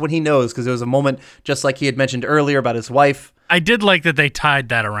that's when he knows, because it was a moment just like he had mentioned earlier about his wife. I did like that they tied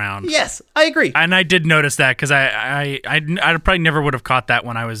that around. Yes, I agree. And I did notice that, because I probably never would have caught that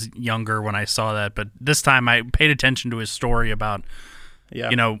when I was younger when I saw that. But this time I paid attention to his story about,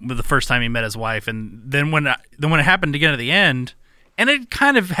 the first time he met his wife. And then when it happened again at the end, and it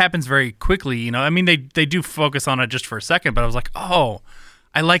kind of happens very quickly, they do focus on it just for a second, but I was like, oh,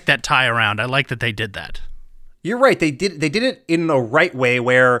 I like that tie around. I like that they did that. You're right. They did it in the right way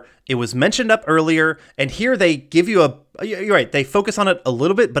where it was mentioned up earlier, and here they give you you're right. They focus on it a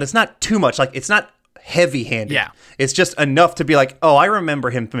little bit, but it's not too much. Like, it's not heavy-handed. Yeah. It's just enough to be like, oh, I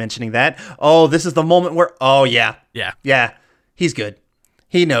remember him mentioning that. Oh, this is the moment where, oh, yeah. Yeah. Yeah. He's good.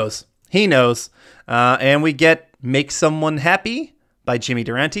 He knows. And we get Make Someone Happy by Jimmy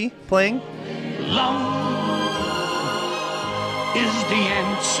Durante playing. Love is the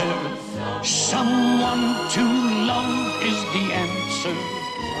answer. Someone to love is the answer.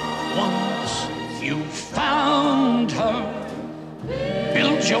 Once you found her,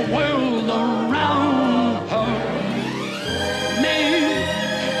 build your world around her.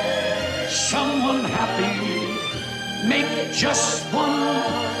 Make someone happy. Make just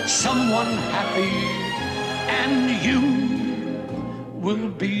someone happy. And you will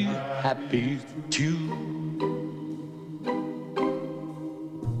be happy too.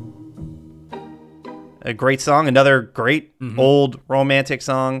 A great song, another great old romantic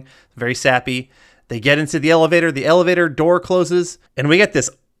song, very sappy. They get into the elevator door closes, and we get this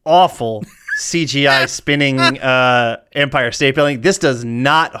awful CGI spinning Empire State Building. This does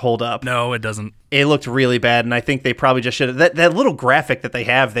not hold up. No, it doesn't. It looked really bad, and I think they probably just should have... That little graphic that they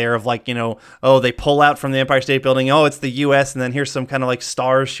have there of like, they pull out from the Empire State Building, it's the U.S., and then here's some kind of like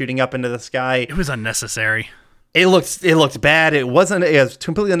stars shooting up into the sky. It was unnecessary. It looked bad. It was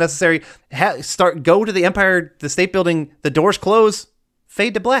completely unnecessary. Go to the State Building, the doors close,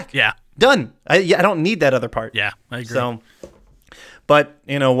 fade to black. Yeah. Done. I don't need that other part. Yeah, I agree. So, but,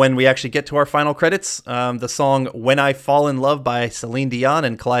 when we actually get to our final credits, the song When I Fall in Love by Celine Dion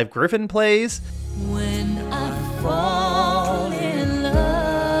and Clive Griffin plays. When I fall in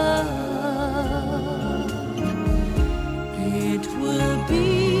love, it will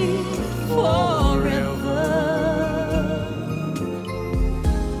be forever,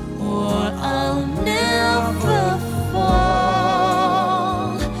 or I'll never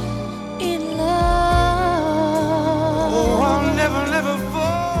fall in love. Oh, I'll never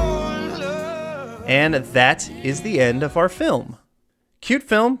fall in love. And that is the end of our film. Cute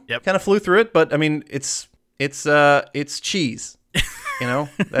film. Yep. Kind of flew through it, but I mean, it's cheese.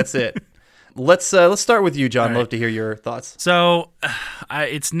 That's it. Let's start with you, John. All right. Love to hear your thoughts. So,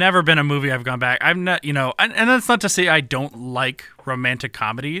 it's never been a movie I've gone back. I'm not, and that's not to say I don't like romantic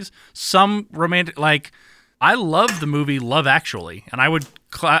comedies. Some romantic, I love the movie Love Actually, and I would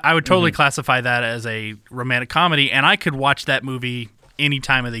totally classify that as a romantic comedy, and I could watch that movie any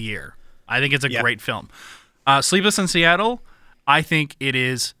time of the year. I think it's a great film. Sleepless in Seattle, I think it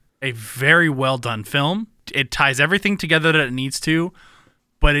is a very well done film. It ties everything together that it needs to,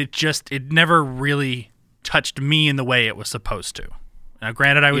 but it never really touched me in the way it was supposed to. Now,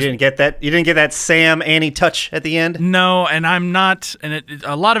 granted, You didn't get that. You didn't get that Sam Annie touch at the end. No, and I'm not. And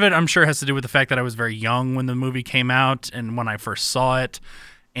a lot of it, I'm sure, has to do with the fact that I was very young when the movie came out and when I first saw it,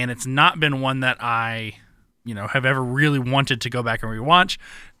 and it's not been one that I, have ever really wanted to go back and rewatch.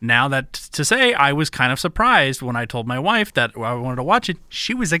 Now that to say, I was kind of surprised when I told my wife that I wanted to watch it.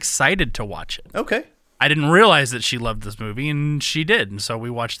 She was excited to watch it. Okay. I didn't realize that she loved this movie, and she did. And so we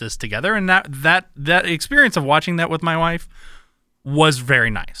watched this together, and that experience of watching that with my wife was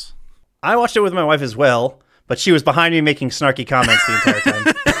very nice. I watched it with my wife as well, but she was behind me making snarky comments the entire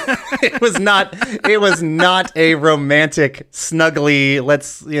time. It was not a romantic, snuggly,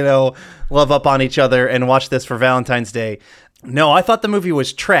 let's, love up on each other and watch this for Valentine's Day. No, I thought the movie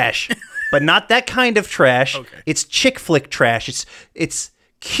was trash, but not that kind of trash. Okay. It's chick flick trash. It's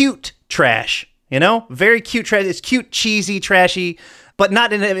cute trash, very cute trash. It's cute, cheesy, trashy, but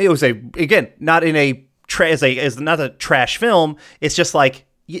not in not in a as not a trash film. It's just like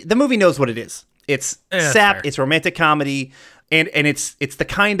the movie knows what it is. It's sap. Fair. It's romantic comedy, and it's the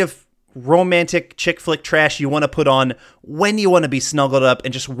kind of romantic chick flick trash you want to put on when you want to be snuggled up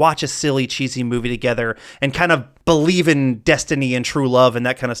and just watch a silly, cheesy movie together and kind of believe in destiny and true love and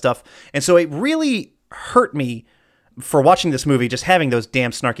that kind of stuff. And so it really hurt me for watching this movie, just having those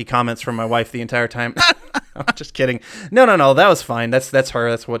damn snarky comments from my wife the entire time. I'm just kidding. No, that was fine. That's her.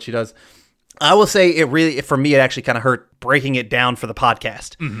 That's what she does. I will say for me, it actually kind of hurt breaking it down for the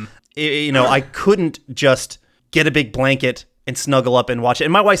podcast. Mm-hmm. I couldn't just get a big blanket and snuggle up and watch it.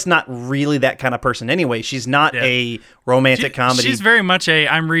 And my wife's not really that kind of person anyway. She's not a romantic comedy. She's very much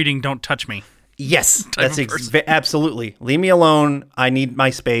I'm reading, don't touch me. Yes, that's absolutely. Leave me alone. I need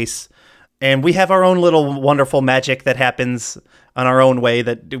my space. And we have our own little wonderful magic that happens on our own way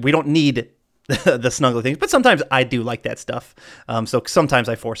that we don't need the snuggly things. But sometimes I do like that stuff. So sometimes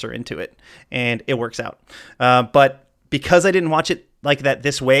I force her into it and it works out. But because I didn't watch it like that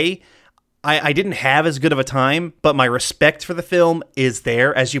this way, I didn't have as good of a time, but my respect for the film is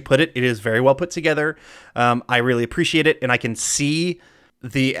there. As you put it, it is very well put together. I really appreciate it, and I can see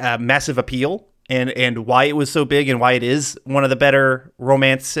the massive appeal and why it was so big and why it is one of the better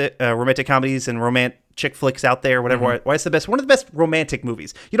romantic comedies and romantic chick flicks out there, whatever. Why it's the best, one of the best romantic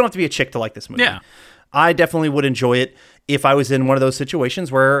movies. You don't have to be a chick to like this movie. Yeah. I definitely would enjoy it if I was in one of those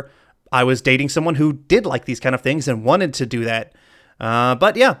situations where I was dating someone who did like these kind of things and wanted to do that.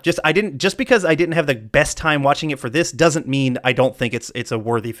 But yeah, just because I didn't have the best time watching it for this doesn't mean I don't think it's a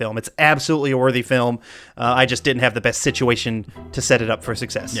worthy film. It's absolutely a worthy film. I just didn't have the best situation to set it up for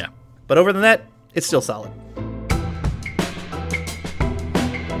success. Yeah. But over than that, it's still solid.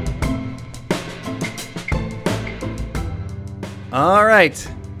 All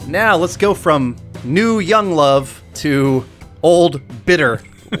right, now let's go from new young love to old bitter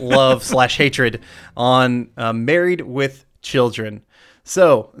love / hatred on Married with Children.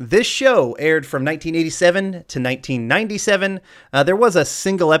 So this show aired from 1987 to 1997. There was a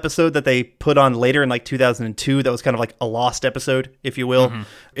single episode that they put on later in like 2002 that was kind of like a lost episode, if you will.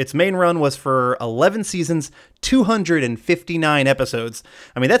 Its main run was for 11 seasons, 259 episodes.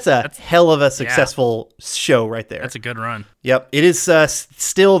 I mean, that's hell of a successful show right there. That's a good run. Yep. It is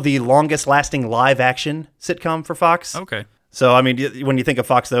still the longest lasting live action sitcom for Fox. Okay. So, I mean, when you think of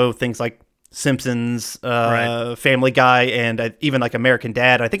Fox, though, things like Simpsons, Right. Family Guy, and even like American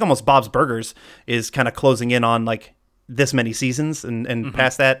Dad. I think almost Bob's Burgers is kind of closing in on like this many seasons and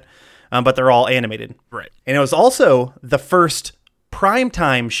past that, but they're all animated. Right. And it was also the first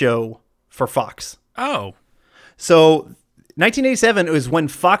primetime show for Fox. Oh. So 1987 was when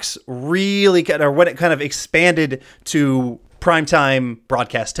Fox really when it kind of expanded to primetime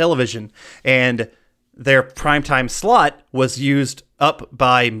broadcast television, and their primetime slot was used up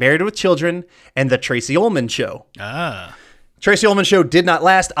by Married with Children and The Tracy Ullman Show. Tracy Ullman Show did not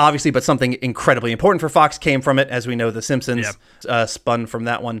last, obviously, but something incredibly important for Fox came from it. As we know, The Simpsons spun from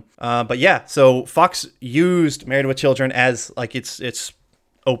that one. But yeah, so Fox used Married with Children as like its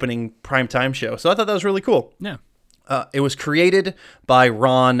opening primetime show. So I thought that was really cool. Yeah. It was created by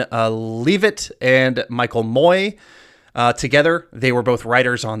Ron Leavitt and Michael Moy. Together, they were both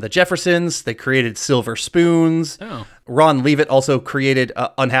writers on The Jeffersons. They created Silver Spoons. Oh. Ron Leavitt also created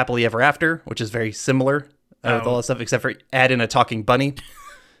Unhappily Ever After, which is very similar with all that stuff, except for add in a talking bunny.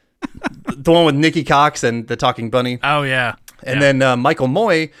 The one with Nikki Cox and the talking bunny. Oh, yeah. And then Michael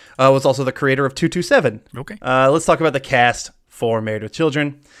Moy was also the creator of 227. Okay. Let's talk about the cast for Married with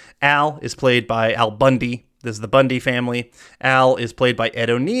Children. Al is played by Al Bundy. This is the Bundy family. Al is played by Ed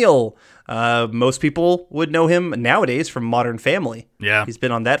O'Neill. Most people would know him nowadays from Modern Family. Yeah. He's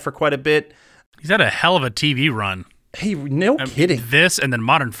been on that for quite a bit. He's had a hell of a TV run. Hey, no kidding. This and then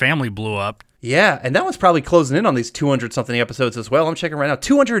Modern Family blew up. Yeah, and that one's probably closing in on these 200-something episodes as well. I'm checking right now.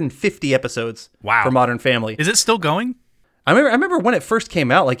 250 episodes for Modern Family. Is it still going? I remember when it first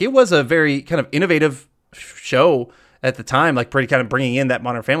came out, like it was a very kind of innovative show at the time, like pretty kind of bringing in that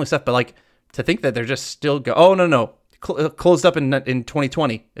Modern Family stuff, but like to think that they're just still oh no closed up in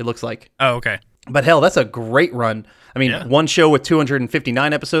 2020 it looks like. Oh, okay. But hell, that's a great run. I mean, one show with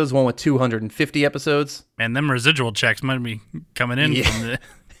 259 episodes, one with 250 episodes. Man, them residual checks might be coming in from the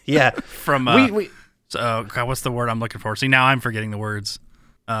from God, what's the word I'm looking for? See, now I'm forgetting the words.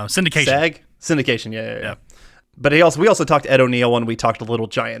 Syndication. SAG? Syndication, yeah. But we also talked to Ed O'Neill when we talked to Little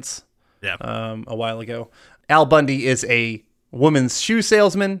Giants a while ago. Al Bundy is a woman's shoe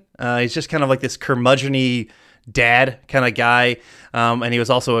salesman. He's just kind of like this curmudgeon-y dad kind of guy. And he was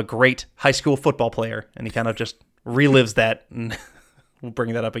also a great high school football player. And he kind of just relives that. And we'll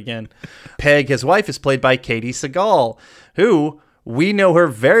bring that up again. Peg, his wife, is played by Katie Sagal, who we know her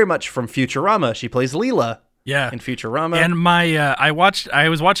very much from Futurama. She plays Leela in Futurama. And I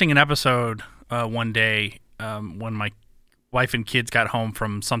was watching an episode one day when my wife and kids got home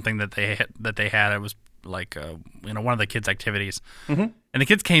from something that they had. It was like one of the kids' activities, and the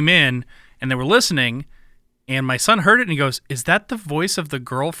kids came in and they were listening, and my son heard it and he goes, "Is that the voice of the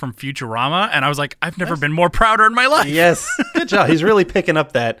girl from Futurama?" And I was like, "I've never been more prouder in my life." Yes, good job. He's really picking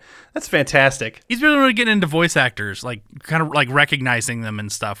up that. That's fantastic. He's really getting into voice actors, like kind of like recognizing them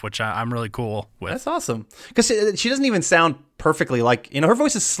and stuff, which I'm really cool with. That's awesome because she doesn't even sound perfectly like, her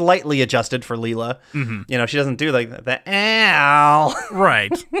voice is slightly adjusted for Leela. She doesn't do like that. Ow.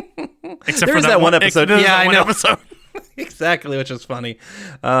 Right. Except There's for that one episode. Yeah, I know. Episode. Exactly, which was funny.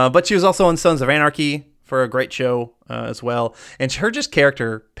 But she was also on Sons of Anarchy for a great show as well. And her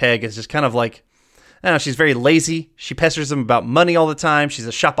character, Peg, is just kind of like, I don't know, she's very lazy. She pesters him about money all the time. She's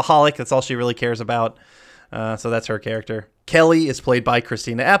a shopaholic. That's all she really cares about. So that's her character. Kelly is played by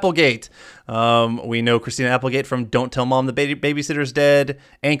Christina Applegate. We know Christina Applegate from Don't Tell Mom the Babysitter's Dead,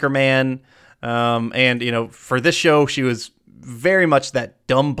 Anchorman. And, for this show, she was very much that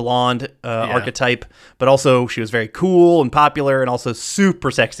dumb blonde archetype, but also she was very cool and popular and also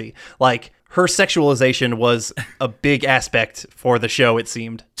super sexy. Like, her sexualization was a big aspect for the show, it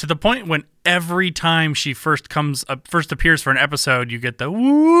seemed. To the point when every time she first appears for an episode, you get the woo.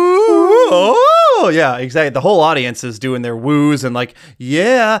 Oh, yeah, exactly. The whole audience is doing their woos and like,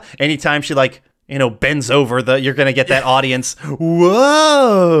 yeah. Anytime she bends over, you're going to get that audience,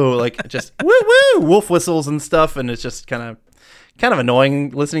 whoa, like just woo woo, wolf whistles and stuff. And it's just kind of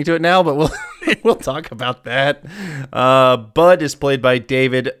annoying listening to it now, but we'll talk about that. Bud is played by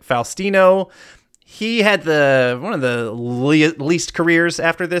David Faustino. He had one of the least careers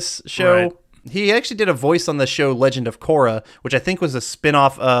after this show. Right. He actually did a voice on the show Legend of Korra, which I think was a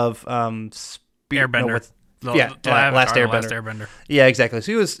spinoff of Airbender. Last Airbender. Yeah, exactly.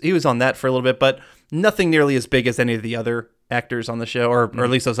 So he was on that for a little bit, but nothing nearly as big as any of the other actors on the show, or at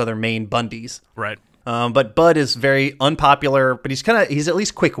least those other main Bundys. Right. But Bud is very unpopular, but he's at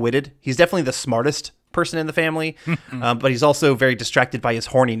least quick-witted. He's definitely the smartest person in the family, but he's also very distracted by his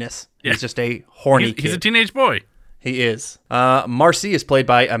horniness. Yeah. He's just a horny kid. He's a teenage boy. He is. Marcy is played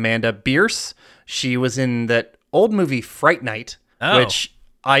by Amanda Bierce. She was in that old movie Fright Night, which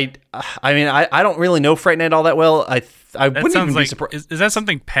I don't really know Fright Night all that well. I wouldn't even be surprised. Is that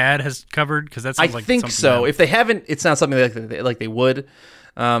something Pad has covered? Because that sounds like think so. If they haven't, it sounds something like they would.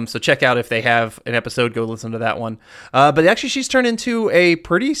 So check out if they have an episode. Go listen to that one. But actually, she's turned into a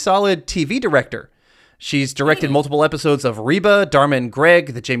pretty solid TV director. She's directed multiple episodes of Reba, Dharma and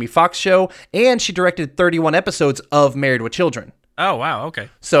Greg, The Jamie Foxx Show, and she directed 31 episodes of Married with Children. Oh, wow. Okay.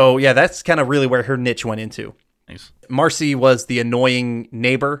 So, yeah, that's kind of really where her niche went into. Nice. Marcy was the annoying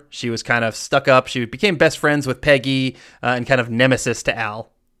neighbor. She was kind of stuck up. She became best friends with Peggy and kind of nemesis to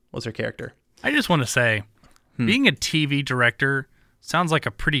Al was her character. I just want to say, being a TV director sounds like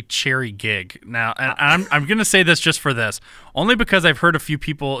a pretty cherry gig. Now, and I'm going to say this just for this, only because I've heard a few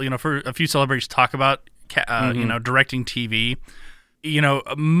people, for a few celebrities talk about, directing TV.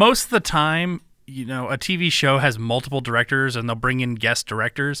 Most of the time, a TV show has multiple directors and they'll bring in guest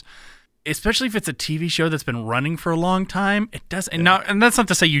directors. Especially if it's a TV show that's been running for a long time, it does. And that's not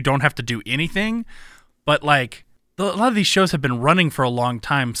to say you don't have to do anything, but like a lot of these shows have been running for a long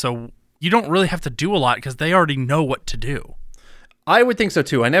time, so you don't really have to do a lot because they already know what to do. I would think so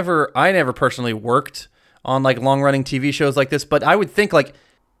too. I never personally worked on like long running TV shows like this, but I would think like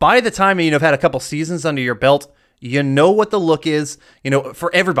by the time you've had a couple seasons under your belt, you know what the look is,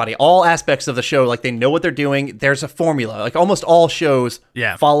 for everybody, all aspects of the show, like they know what they're doing. There's a formula. Like almost all shows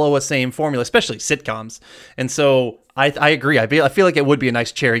follow a same formula, especially sitcoms. And so I agree. I feel like it would be a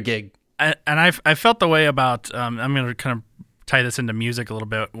nice cherry gig. And I felt the way about, I'm going to kind of tie this into music a little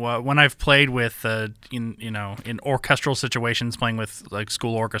bit. When I've played with, in orchestral situations, playing with like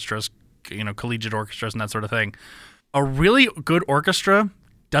school orchestras, collegiate orchestras and that sort of thing, a really good orchestra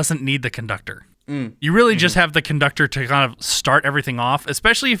doesn't need the conductor. You really just have the conductor to kind of start everything off,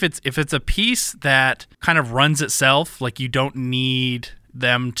 especially if it's a piece that kind of runs itself. Like you don't need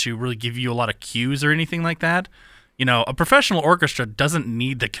them to really give you a lot of cues or anything like that. A professional orchestra doesn't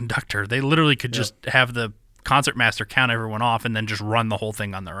need the conductor. They literally could just have the concertmaster count everyone off and then just run the whole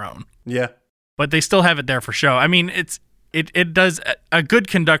thing on their own. Yeah. But they still have it there for show. I mean, it does, a good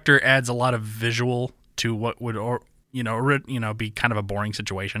conductor adds a lot of visual to what would be kind of a boring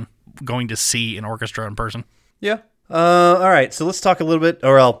situation going to see an orchestra in person. Yeah. All right. So let's talk a little bit.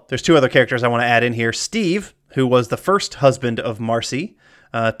 There's two other characters I want to add in here. Steve, who was the first husband of Marcy,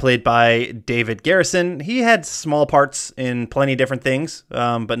 played by David Garrison. He had small parts in plenty of different things,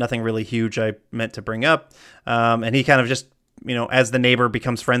 but nothing really huge I meant to bring up. And he kind of just, as the neighbor,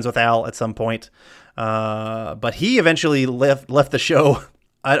 becomes friends with Al at some point. But he eventually left the show.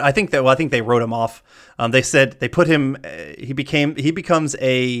 I think they wrote him off. They said they put him. He becomes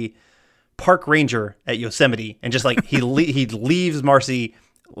a park ranger at Yosemite, and just like he leaves Marcy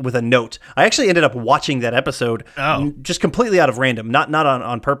with a note. I actually ended up watching that episode just completely out of random, not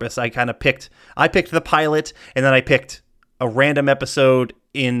on purpose. I picked the pilot, and then I picked a random episode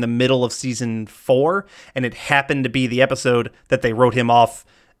in the middle of season 4, and it happened to be the episode that they wrote him off.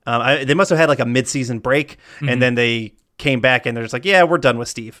 They must have had like a mid-season break, and then they came back and they're just like, yeah, we're done with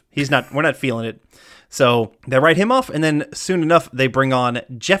Steve. We're not feeling it. So they write him off, and then soon enough they bring on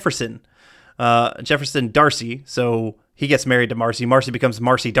Jefferson Darcy. So he gets married to Marcy. Marcy becomes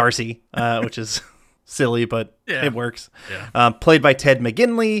Marcy Darcy, which is silly, but it works. Yeah. Played by Ted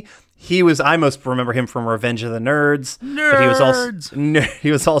McGinley. I most remember him from Revenge of the Nerds. But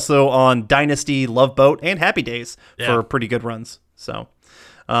he was also on Dynasty, Love Boat, and Happy Days for pretty good runs. So,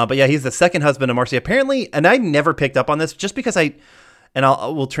 but yeah, he's the second husband of Marcy. Apparently, and I never picked up on this just because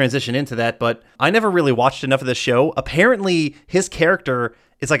we'll transition into that, but I never really watched enough of the show. Apparently, his character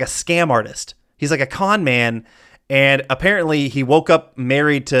is like a scam artist. He's like a con man, and apparently he woke up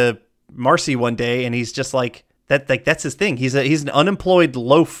married to Marcy one day, and he's just like that. Like that's his thing. He's an unemployed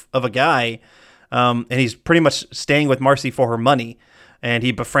loaf of a guy, and he's pretty much staying with Marcy for her money. And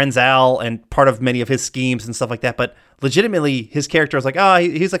he befriends Al and part of many of his schemes and stuff like that. But legitimately, his character is like,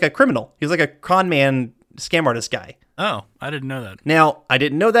 he's like a criminal. He's like a con man, scam artist guy. Oh, I didn't know that. Now, I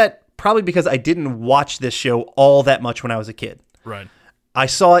didn't know that probably because I didn't watch this show all that much when I was a kid. Right. I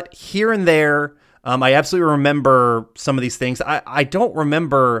saw it here and there. I absolutely remember some of these things. I don't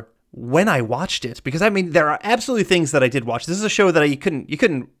remember when I watched it because, I mean, there are absolutely things that I did watch. This is a show that you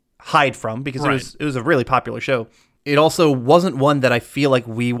couldn't hide from because it was a really popular show. It also wasn't one that I feel like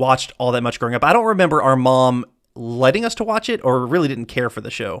we watched all that much growing up. I don't remember our mom letting us to watch it or really didn't care for the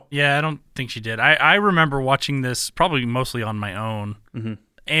show. Yeah, I don't think she did. I remember watching this probably mostly on my own. Mm-hmm.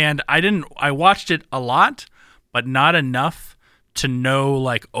 And I watched it a lot, but not enough to know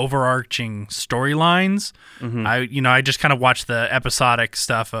like overarching storylines. Mm-hmm. I just kind of watched the episodic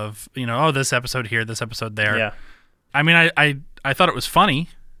stuff of, this episode here, this episode there. Yeah. I mean, I thought it was funny,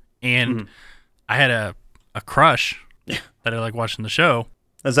 and I had a crush that I like watching the show.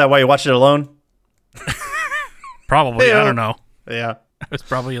 Is that why you watched it alone? Probably. I don't know. Yeah. I was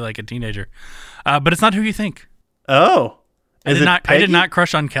probably like a teenager. But it's not who you think. Oh. I did not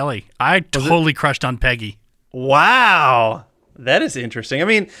crush on Kelly. I totally crushed on Peggy. Wow. That is interesting. I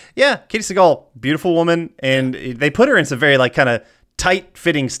mean, yeah, Katie Seagal, beautiful woman, and they put her in some very like kind of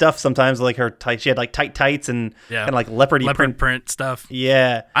tight-fitting stuff sometimes, like she had like tight tights and kind of like leopard print stuff.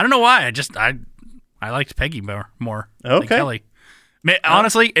 Yeah. I don't know why. I liked Peggy more than Okay. Kelly.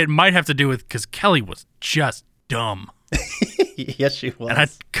 Honestly, it might have to do with because Kelly was just dumb. Yes, she was. And I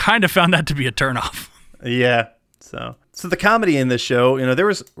kind of found that to be a turnoff. Yeah. So the comedy in this show, there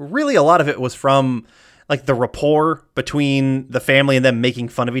was really a lot of it was from like the rapport between the family and them making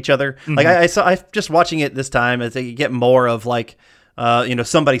fun of each other. Mm-hmm. Like I just watching it this time as they get more of like,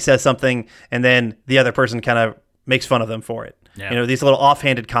 somebody says something and then the other person kind of makes fun of them for it. Yeah. These little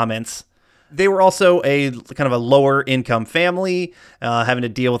offhanded comments. They were also a kind of a lower income family, having to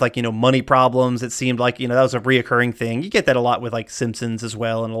deal with like, money problems. It seemed like, that was a reoccurring thing. You get that a lot with like Simpsons as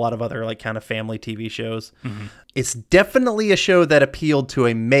well and a lot of other like kind of family TV shows. Mm-hmm. It's definitely a show that appealed to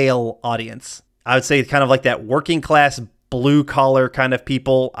a male audience. I would say kind of like that working class, blue collar kind of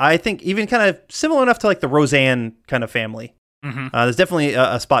people. I think even kind of similar enough to like the Roseanne kind of family. Mm-hmm. There's definitely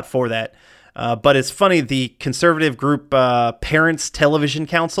a spot for that. But it's funny, the conservative group Parents Television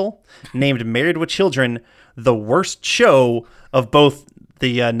Council named Married with Children the worst show of both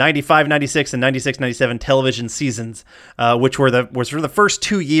the 95, 96, and 96, 97 television seasons, which was for the first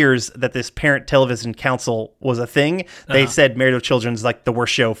 2 years that this Parent Television Council was a thing. They said Married with Children is like the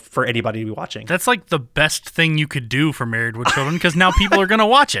worst show for anybody to be watching. That's like the best thing you could do for Married with Children because now people are going to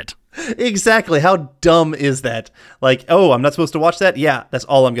watch it. Exactly. How dumb is that? Like, oh, I'm not supposed to watch that? Yeah, that's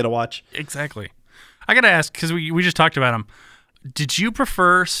all I'm going to watch. Exactly. I got to ask, because we just talked about him. Did you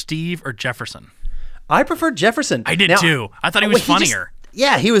prefer Steve or Jefferson? I preferred Jefferson. I did too. I thought he was funnier.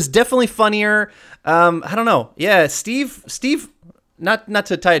 He was definitely funnier. I don't know. Yeah, Steve, not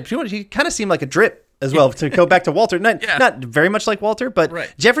to tie it too much, he kind of seemed like a drip as well, to go back to Walter. Not very much like Walter, but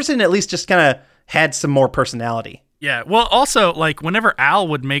right. Jefferson at least just kind of had some more personality. Yeah, well, also, like, whenever Al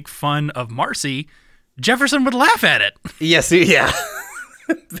would make fun of Marcy, Jefferson would laugh at it. Yes, yeah.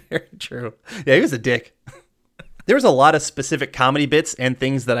 Very true. Yeah, he was a dick. There was a lot of specific comedy bits and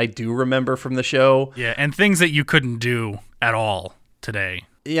things that I do remember from the show. Yeah, and things that you couldn't do at all today.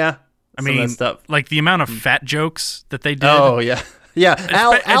 Yeah. I mean, stuff. Like the amount of fat jokes that they did. Oh, yeah. Yeah,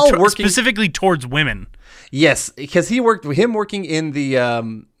 Al working specifically towards women. Yes, because him working in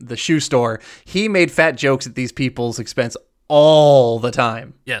the shoe store, he made fat jokes at these people's expense all the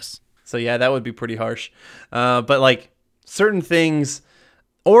time. Yes. So yeah, that would be pretty harsh. But like certain things,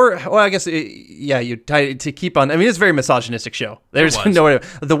 I guess you to keep on. I mean, it's a very misogynistic show. There's no way.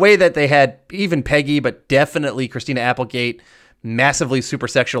 The way that they had even Peggy, but definitely Christina Applegate, massively super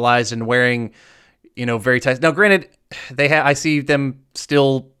sexualized and wearing, very tight. Now, granted, I see them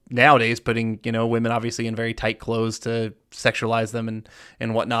still nowadays putting, women obviously in very tight clothes to sexualize them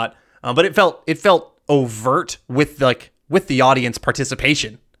and whatnot. But it felt overt with the audience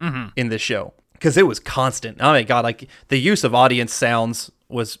participation in this show because it was constant. Oh my God. Like the use of audience sounds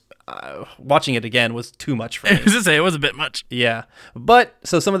was watching it again was too much for me. I was gonna say, it was a bit much. Yeah. But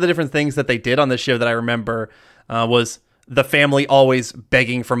so some of the different things that they did on this show that I remember was the family always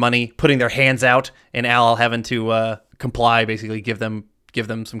begging for money, putting their hands out, and Al having to comply, basically give them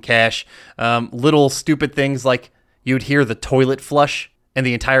some cash. Little stupid things like you'd hear the toilet flush and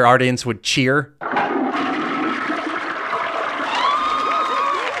the entire audience would cheer.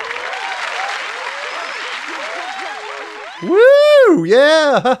 Woo!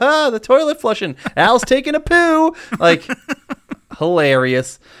 Yeah! The toilet flushing. Al's taking a poo. Like,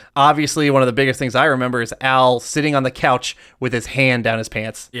 hilarious. Obviously, one of the biggest things I remember is Al sitting on the couch with his hand down his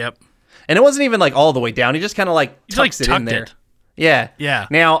pants. Yep. And it wasn't even like all the way down. He just kind of like tucks it in there. Yeah. Yeah.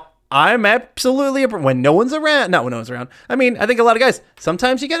 Now, I'm absolutely when no one's around. Not when no one's around. I mean, I think a lot of guys.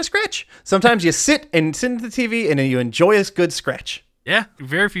 Sometimes you got to scratch. Sometimes you sit into the TV and you enjoy a good scratch. Yeah,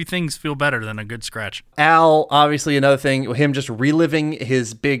 very few things feel better than a good scratch. Al, obviously another thing, him just reliving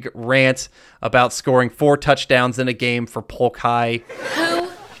his big rant about scoring 4 touchdowns in a game for Polk High. Who?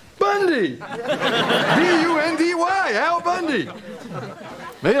 Bundy! B-U-N-D-Y, Al Bundy.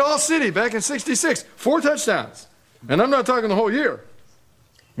 Made All City back in 66, 4 touchdowns. And I'm not talking the whole year.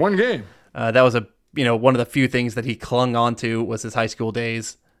 1 game. That was one of the few things that he clung on to was his high school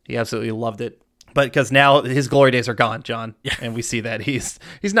days. He absolutely loved it. But because now his glory days are gone, John, and we see that he's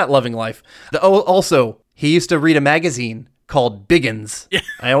not loving life. Also, he used to read a magazine called Biggins. Yeah.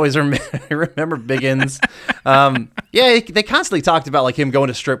 I always remember Biggins. They constantly talked about like him going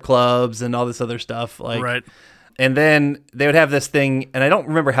to strip clubs and all this other stuff. Like, right. And then they would have this thing, and I don't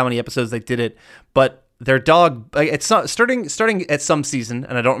remember how many episodes they did it, but their dog, it's not, starting at some season,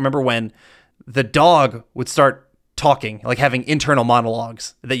 and I don't remember when, the dog would start talking, like having internal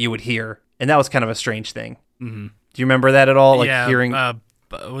monologues that you would hear. And that was kind of a strange thing. Mm-hmm. Do you remember that at all? Like hearing.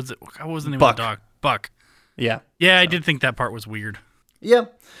 Was it? I wasn't even Buck. the dog. Buck. Yeah. Yeah, I did think that part was weird. Yeah.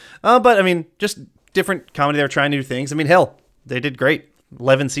 But I mean, just different comedy. They were trying new things. I mean, hell, they did great.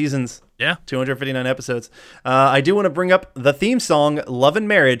 11 seasons. Yeah. 259 episodes. I do want to bring up the theme song, Love and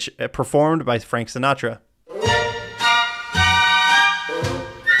Marriage, performed by Frank Sinatra.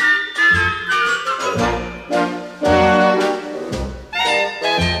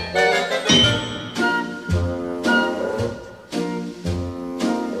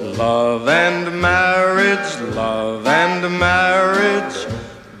 Love and marriage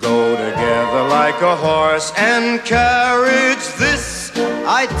go together like a horse and carriage. This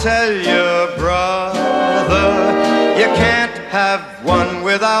I tell you, brother, you can't have one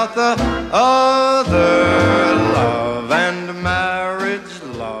without the other. Love and marriage,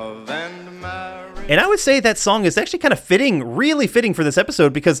 love and marriage. And I would say that song is actually kind of fitting, really fitting for this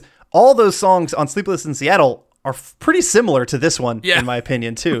episode, because all those songs on Sleepless in Seattle are pretty similar to this one, in my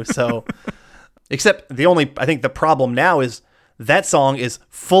opinion, too. So, except I think the problem now is that song is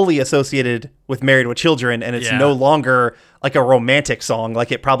fully associated with Married with Children, and it's no longer like a romantic song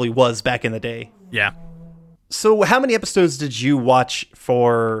like it probably was back in the day. Yeah. So how many episodes did you watch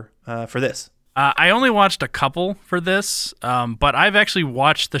for this? I only watched a couple for this, but I've actually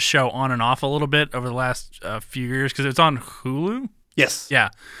watched the show on and off a little bit over the last few years because it's on Hulu. Yes. Yeah.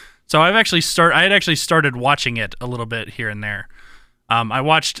 So I had actually started watching it a little bit here and there. I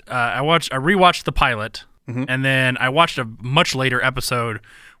rewatched the pilot, and then I watched a much later episode,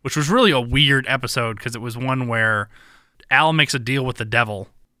 which was really a weird episode because it was one where Al makes a deal with the devil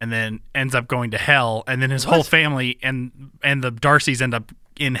and then ends up going to hell, and then his whole family and the Darcys end up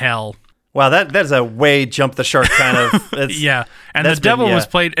in hell. Wow, that is a way jump the shark kind of. Yeah, and the devil was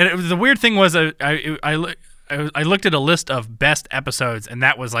played. And the weird thing was, I looked at a list of best episodes, and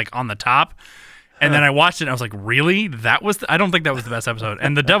that was like on the top. And then I watched it, and I was like, "Really? That was? I don't think that was the best episode."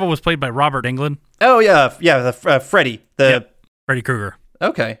 And the devil was played by Robert Englund. Oh yeah, Freddy, Freddy Krueger.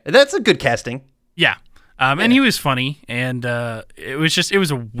 Okay, that's a good casting. Yeah, and he was funny, and it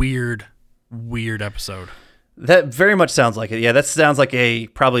was a weird episode. That very much sounds like it. Yeah, that sounds like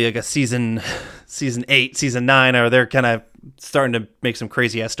probably like a season 8, season 9, or they're kind of starting to make some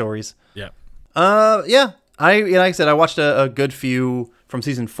crazy ass stories. Yeah. Yeah. Like I said, I watched a good few from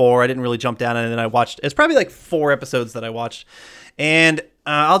season 4. I didn't really jump down, and then I watched. It's probably like 4 episodes that I watched, and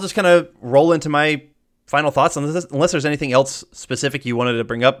I'll just kind of roll into my final thoughts on this, unless there's anything else specific you wanted to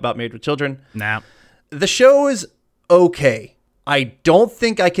bring up about Married with Children. Nah. The show is okay. I don't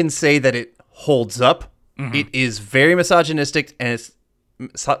think I can say that it holds up. Mm-hmm. It is very misogynistic, and it's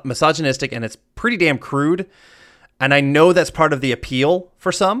pretty damn crude. And I know that's part of the appeal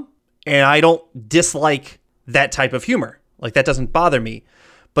for some, and I don't dislike that type of humor. Like, that doesn't bother me.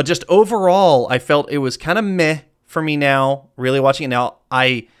 But just overall, I felt it was kind of meh for me now, really watching it now.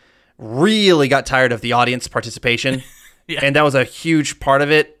 I really got tired of the audience participation, and that was a huge part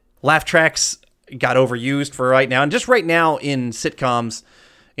of it. laugh tracks got overused for right now. And just right now in sitcoms,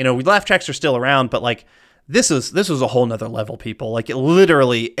 laugh tracks are still around, but like this was a whole nother level, people. Like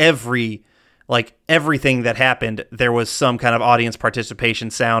literally everything that happened, there was some kind of audience participation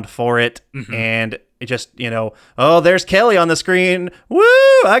sound for it. Mm-hmm. And it just, oh, there's Kelly on the screen. Woo!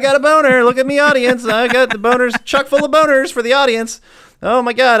 I got a boner. Look at me, audience. I got the boners, chock full of boners for the audience. Oh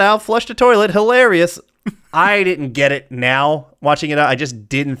my God, Al flushed a toilet. Hilarious. I didn't get it now watching it. I just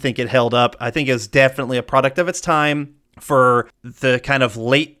didn't think it held up. I think it was definitely a product of its time for the kind of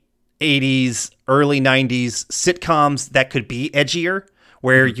late 80s, early 90s sitcoms that could be edgier,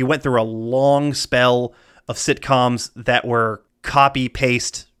 where you went through a long spell of sitcoms that were copy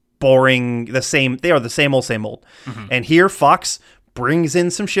paste, boring, they are the same old. Mm-hmm. And here Fox brings in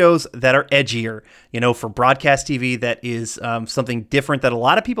some shows that are edgier, for broadcast TV, that is something different that a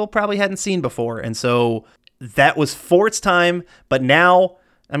lot of people probably hadn't seen before. And so that was for its time. But now,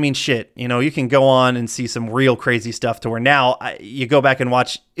 I mean, shit, you can go on and see some real crazy stuff to where now you go back and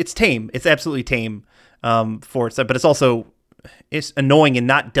watch. It's tame. It's absolutely tame for its time. But it's annoying and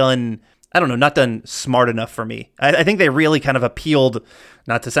not done smart enough for me. I think they really kind of appealed,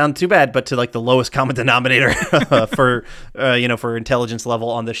 not to sound too bad, but to like the lowest common denominator for intelligence level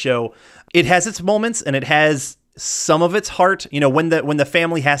on the show. It has its moments and it has some of its heart. When the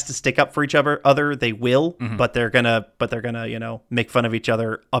family has to stick up for each other, they will, mm-hmm. but they're gonna make fun of each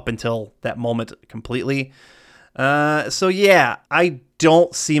other up until that moment completely. So yeah, I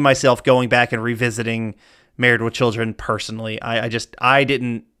don't see myself going back and revisiting Married with Children personally. I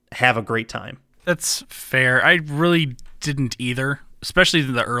didn't have a great time. That's fair. I really didn't either, especially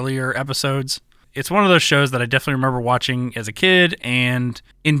the earlier episodes. It's one of those shows that I definitely remember watching as a kid and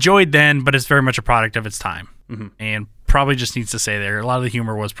enjoyed then, but it's very much a product of its time. Mm-hmm. And probably just needs to say there, a lot of the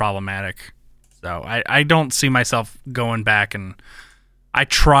humor was problematic. So I don't see myself going back, and I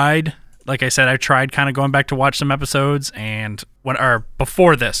tried, like I said, I tried kind of going back to watch some episodes and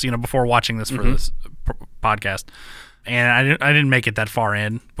before this, before watching this for mm-hmm. this podcast. And I didn't make it that far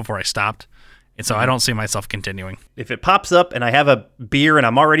in before I stopped. And so I don't see myself continuing. If it pops up and I have a beer and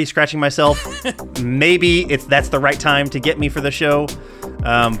I'm already scratching myself, maybe that's the right time to get me for the show.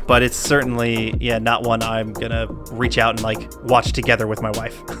 But it's certainly, not one I'm going to reach out and watch together with my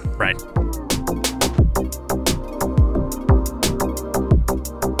wife. Right.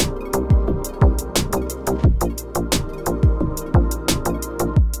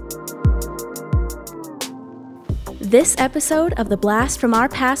 This episode of the Blast from Our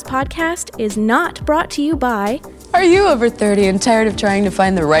Past podcast is not brought to you by... Are you over 30 and tired of trying to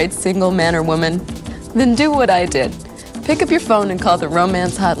find the right single man or woman? Then do what I did. Pick up your phone and call the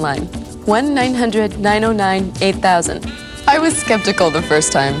romance hotline. 1-900-909-8000. I was skeptical the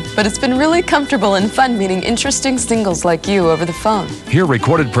first time, but it's been really comfortable and fun meeting interesting singles like you over the phone. Hear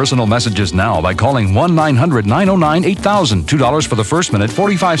recorded personal messages now by calling 1-900-909-8000. $2 for the first minute,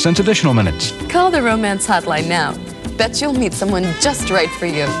 45 cents additional minutes. Call the romance hotline now. Bet you'll meet someone just right for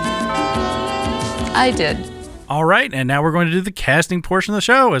you. I did. All right, and now we're going to do the casting portion of the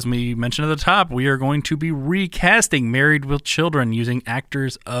show. As we mentioned at the top, we are going to be recasting Married with Children using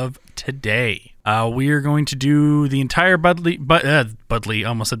actors of today. We are going to do the entire Budley,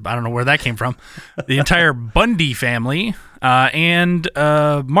 almost said, I don't know where that came from, the entire Bundy family, and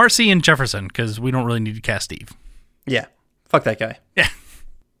Marcy and Jefferson, because we don't really need to cast Steve. Yeah, fuck that guy. Yeah.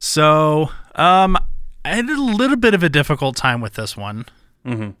 So, I had a little bit of a difficult time with this one,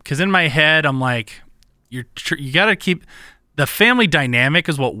 because in my head, I'm like, you got to keep the family dynamic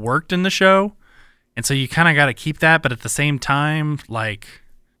is what worked in the show, and so you kind of got to keep that, but at the same time,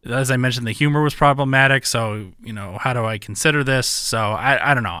 as I mentioned, the humor was problematic, so how do I consider this? So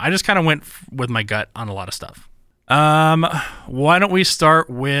I don't know. I just kind of went with my gut on a lot of stuff. Why don't we start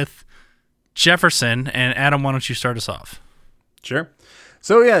with Jefferson, and Adam, why don't you start us off? Sure.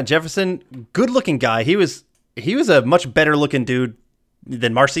 So yeah, Jefferson, good-looking guy. He was a much better-looking dude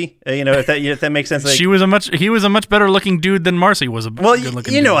than Marcy. If that makes sense. He was a much better-looking dude than Marcy was a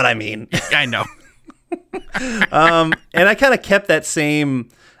good-looking. You know what I mean. I know. And I kind of kept that same,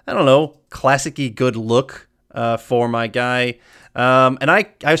 I don't know, classic-y good look for my guy. And I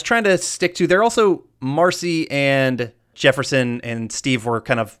was trying to stick to. They're also Marcy and Jefferson and Steve were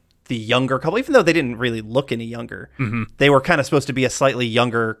kind of the younger couple, even though they didn't really look any younger. Mm-hmm. They were kind of supposed to be a slightly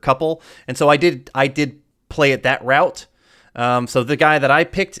younger couple, and so I did play it that route. So the guy that I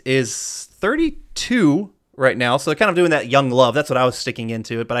picked is 32 right now, so they're kind of doing that young love. That's what I was sticking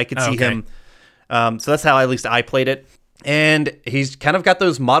into it, but I could see him. So that's how at least I played it. And he's kind of got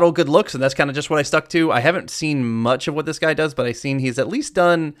those model good looks, and that's kind of just what I stuck to. I haven't seen much of what this guy does, but I've seen he's at least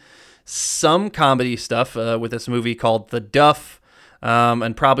done some comedy stuff with this movie called The Duff.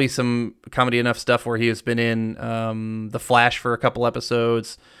 and probably some comedy enough stuff where he has been in The Flash for a couple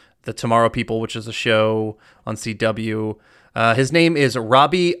episodes, The Tomorrow People, which is a show on CW. His name is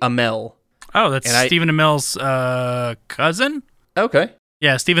Robbie Amell. Oh, that's Stephen Amell's cousin? Okay.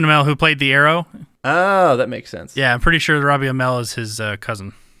 Yeah, Stephen Amell, who played the Arrow. Oh, that makes sense. Yeah, I'm pretty sure Robbie Amell is his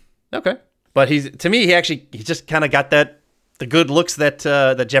cousin. Okay. But he just kind of got the good looks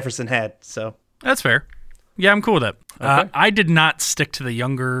that Jefferson had. So that's fair. Yeah, I'm cool with that. Okay. I did not stick to the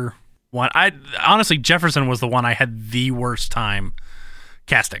younger one. Honestly, Jefferson was the one I had the worst time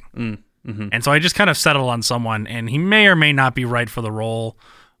casting. Mm-hmm. And so I just kind of settled on someone, and he may or may not be right for the role,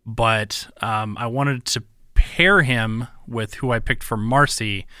 but I wanted to pair him with who I picked for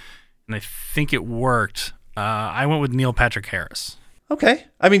Marcy, and I think it worked. I went with Neil Patrick Harris. Okay.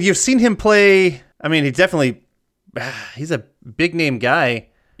 I mean, you've seen him play. I mean, he's a big name guy.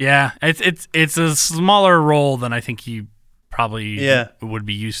 Yeah, it's a smaller role than I think he probably would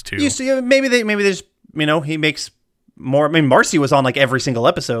be used to. Maybe they just, he makes more. I mean, Marcy was on like every single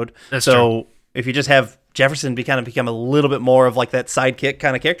episode. That's so true. If you just have Jefferson become a little bit more of like that sidekick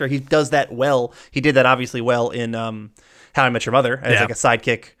kind of character, he does that well. He did that obviously well in How I Met Your Mother as like a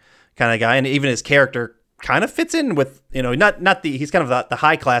sidekick kind of guy, and even his character kind of fits in with, he's kind of the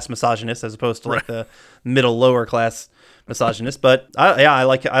high class misogynist as opposed to like the middle lower class misogynist. But I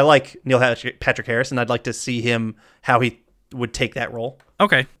like Neil Patrick Harris, and I'd like to see him how he would take that role.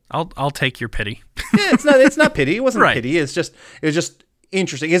 Okay, I'll take your pity. Yeah, it's not pity. It wasn't pity. It was just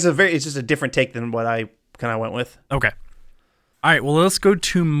interesting. It's just a different take than what I kind of went with. Okay. All right. Well, let's go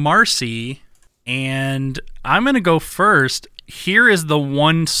to Marcy, and I'm going to go first. Here is the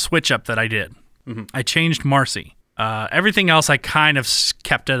one switch up that I did. Mm-hmm. I changed Marcy. Everything else I kind of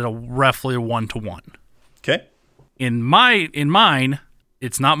kept at a roughly 1-to-1. Okay. In mine,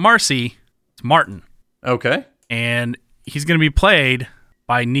 it's not Marcy, it's Martin. Okay. And he's going to be played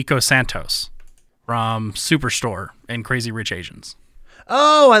by Nico Santos from Superstore and Crazy Rich Asians.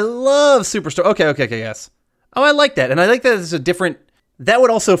 Oh, I love Superstore. Okay, yes. Oh, I like that. And I like that it's a different... That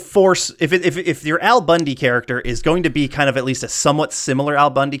would also force... If your Al Bundy character is going to be kind of at least a somewhat similar Al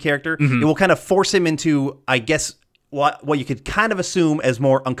Bundy character, it will kind of force him into, I guess, what you could kind of assume as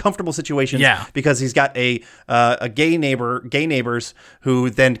more uncomfortable situations. Yeah. Because he's got gay neighbors who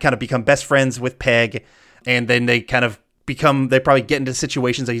then kind of become best friends with Peg, and then they kind of they probably get into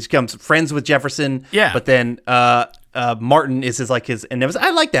situations that he becomes friends with Jefferson. Yeah. But then Martin is his nemesis. I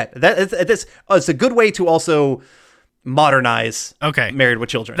like that. It's a good way to also modernize Married with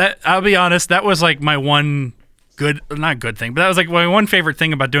Children. I'll be honest, that was like my one not good thing, but that was like my one favorite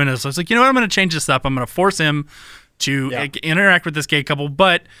thing about doing this. I was like, you know what, I'm going to change this up. I'm going to force him to interact with this gay couple,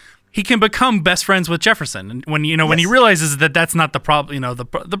 but he can become best friends with Jefferson. And when when he realizes that that's not the problem,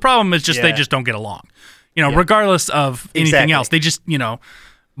 the problem is just they just don't get along. Regardless of anything else, they just,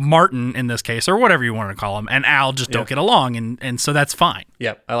 Martin in this case, or whatever you want to call him, and Al just don't get along, and so that's fine.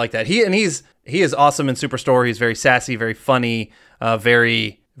 Yeah, I like that. He is awesome in Superstore. He's very sassy, very funny,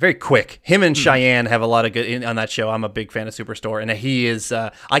 very, very quick. Him and Cheyenne have a lot of good on that show. I'm a big fan of Superstore, and he is.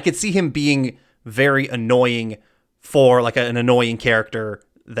 I could see him being very annoying for like an annoying character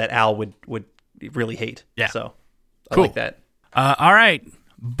that Al would really hate. Yeah, so I cool. like that. All right,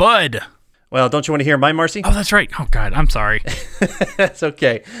 Bud. Well, don't you want to hear my Marcy? Oh, that's right. Oh, God, I'm sorry. That's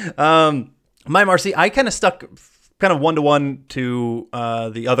okay. My Marcy, I kind of stuck 1-to-1 to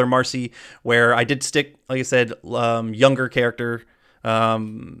the other Marcy, where I did stick, like I said, younger character,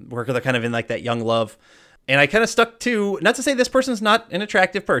 where they're kind of in like that young love. And I kind of stuck to, not to say this person's not an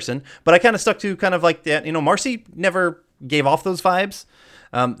attractive person, but I kind of stuck to kind of like that, Marcy never gave off those vibes.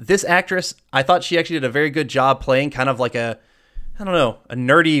 This actress, I thought she actually did a very good job playing kind of like a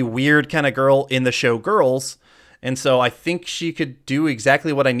nerdy, weird kind of girl in the show Girls. And so I think she could do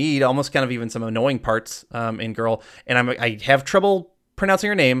exactly what I need, almost kind of even some annoying parts in Girl. And I have trouble pronouncing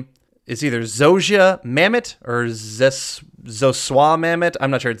her name. It's either Zosia Mamet or Zosua Mamet. I'm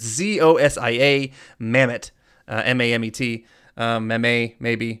not sure. It's Zosia Mamet, Mamet, Meme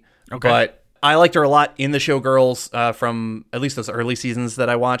maybe. Okay. But I liked her a lot in the show Girls from at least those early seasons that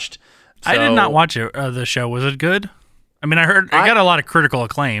I watched. I did not watch the show. Was it good? I mean, I heard it got a lot of critical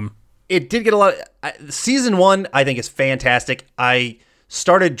acclaim. It did get a lot. Season 1, I think, is fantastic. I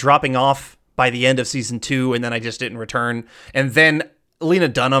started dropping off by the end of season 2, and then I just didn't return. And then Lena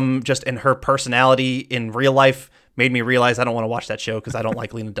Dunham, just in her personality in real life, made me realize I don't want to watch that show because I don't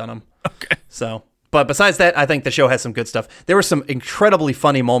like Lena Dunham. Okay. So, but besides that, I think the show has some good stuff. There were some incredibly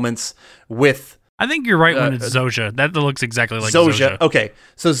funny moments with... I think you're right when it's Zosia. That looks exactly like Zosia. Zosia. Okay.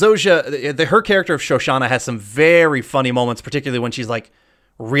 So Zosia, her character of Shoshana has some very funny moments, particularly when she's like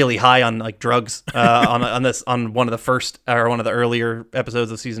really high on like drugs on one of the first or one of the earlier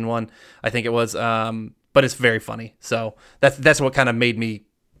episodes of season 1, I think it was. But it's very funny. So that's what kind of made me,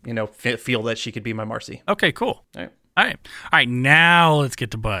 feel that she could be my Marcy. Okay, cool. All right. Now let's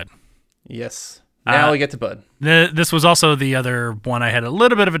get to Bud. Yes. Now we get to Bud. This was also the other one I had a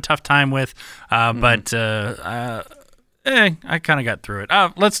little bit of a tough time with, but I kind of got through it.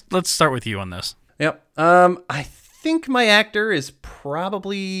 Let's start with you on this. Yep. I think my actor is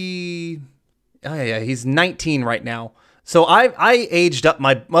probably he's 19 right now. So I aged up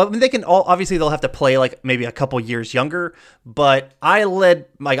they can all, obviously they'll have to play like maybe a couple years younger, but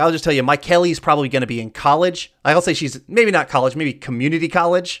I'll just tell you, my Kelly's probably going to be in college. I'll say she's maybe not college, maybe community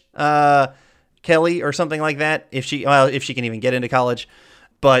college, Kelly or something like that. If she can even get into college,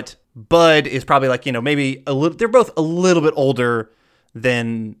 but Bud is probably like, maybe a little, they're both a little bit older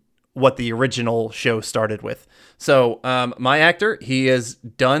than what the original show started with. So my actor, he has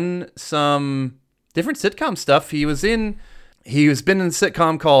done some different sitcom stuff. He was been in a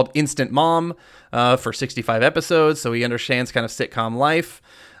sitcom called Instant Mom for 65 episodes, so he understands kind of sitcom life.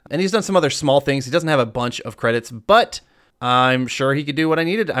 And he's done some other small things. He doesn't have a bunch of credits, but I'm sure he could do what I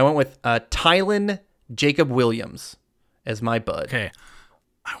needed. I went with Tylen Jacob Williams as my Bud. Okay.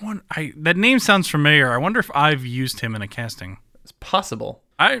 That name sounds familiar. I wonder if I've used him in a casting. It's possible.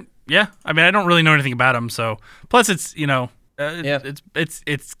 I don't really know anything about him, so plus it's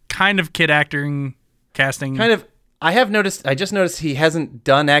it's kind of kid acting casting. Kind of. I just noticed he hasn't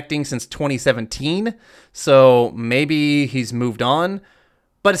done acting since 2017, so maybe he's moved on.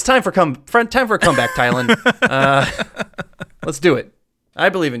 But it's time for a comeback, Tylen. Let's do it. I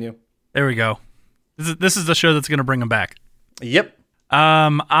believe in you. There we go. This is the show that's going to bring him back. Yep.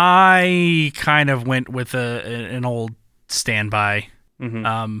 I kind of went with an old standby.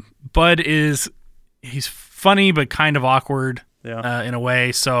 Mm-hmm. Bud he's funny but kind of awkward in a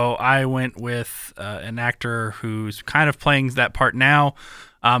way. So I went with an actor who's kind of playing that part now.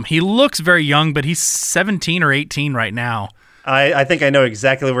 He looks very young, but he's 17 or 18 right now. I think I know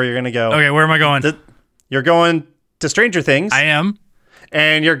exactly where you're going to go. Okay, where am I going? You're going to Stranger Things. I am.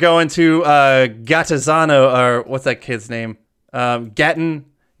 And you're going to Gattazano, or what's that kid's name? Gatton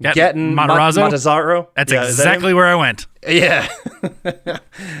Matarazzo? That's exactly where I went. Yeah.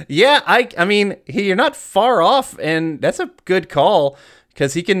 Yeah, I mean, you're not far off, and that's a good call,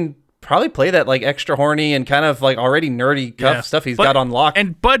 because he can probably play that like extra horny and kind of like already nerdy stuff he's got on lock.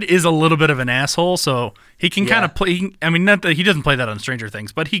 And Bud is a little bit of an asshole, so he can kind of play. I mean, not that he doesn't play that on Stranger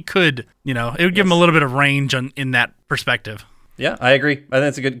Things, but he could, it would give him a little bit of range in that perspective. Yeah, I agree. I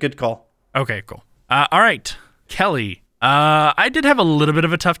think it's a good call. Okay, cool. All right, Kelly. I did have a little bit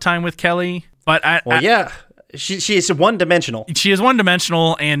of a tough time with Kelly, but she is one-dimensional. She is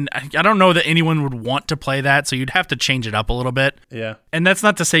one-dimensional, and I don't know that anyone would want to play that, so you'd have to change it up a little bit. Yeah. And that's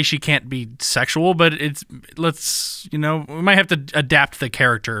not to say she can't be sexual, but we might have to adapt the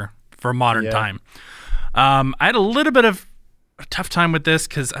character for modern time. I had a little bit of a tough time with this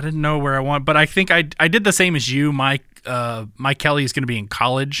because I didn't know where I want, but I think I did the same as you. My Kelly is going to be in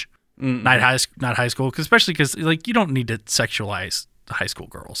college. Not high school, especially because like you don't need to sexualize high school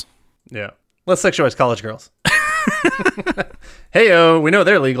girls. Yeah, let's sexualize college girls. Heyo, we know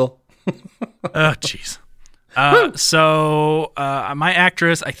they're legal. Oh, jeez. So my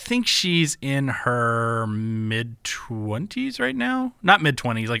actress, I think she's in her mid-20s right now. Not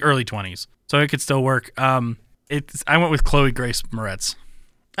mid-20s, like early 20s. So it could still work. I went with Chloe Grace Moretz.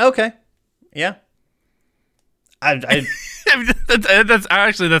 Okay. Yeah. That's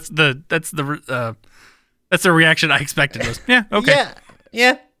the reaction I expected. Was okay.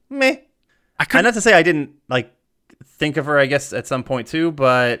 Yeah. Meh. Not to say I didn't like think of her, I guess, at some point too,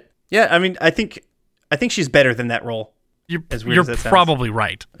 but yeah, I mean, I think she's better than that role. You're probably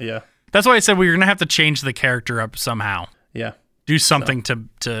right. Yeah. That's why I said we were gonna have to change the character up somehow. Yeah. Do something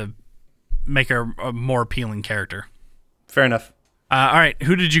to make her a more appealing character. Fair enough. All right,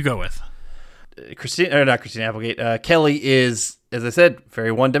 who did you go with? Not Christina Applegate. Kelly is, as I said,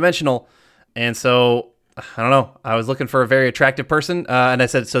 very one-dimensional, and so I don't know. I was looking for a very attractive person, and I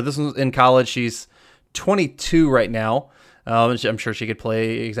said, so this one's in college. She's 22 right now. I'm sure she could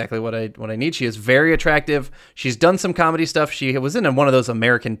play exactly what I need. She is very attractive. She's done some comedy stuff. She was in one of those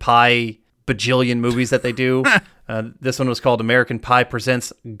American Pie bajillion movies that they do. This one was called American Pie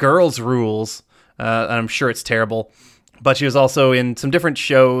Presents Girls Rules, and I'm sure it's terrible. But she was also in some different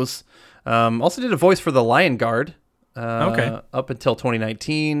shows. Also did a voice for the Lion Guard up until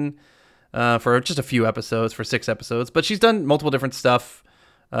 2019 for just a few episodes, for 6 episodes. But she's done multiple different stuff.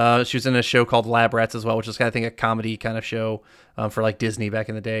 She was in a show called Lab Rats as well, which is kind of, I think, a comedy kind of show for like Disney back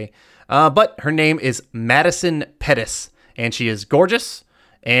in the day. But her name is Madison Pettis, and she is gorgeous.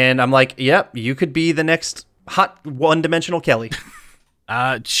 And I'm like, yep, you could be the next hot one-dimensional Kelly.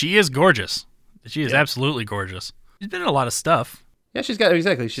 She is gorgeous. She is absolutely gorgeous. She's been in a lot of stuff. Yeah, she's got a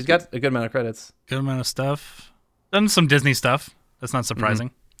good amount of credits. Good amount of stuff. Done some Disney stuff. That's not surprising.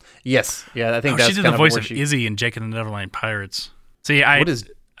 Mm-hmm. Yes. Yeah, I think that's she did kind the of voice where of Izzy in Jake and the Neverland Pirates. See, what is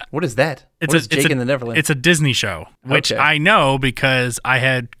that? What is Jake and the Neverland? It's a Disney show, which I know because I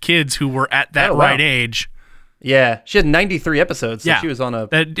had kids who were at that right age. Yeah, she had 93 episodes. So she was on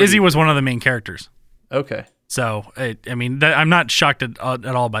Izzy was one of the main characters. Okay. So, I'm not shocked at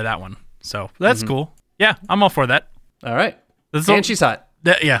all by that one. So, that's cool. Yeah, I'm all for that. All right. And she's hot.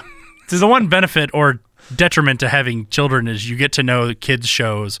 Yeah. The one benefit or detriment to having children is you get to know the kids'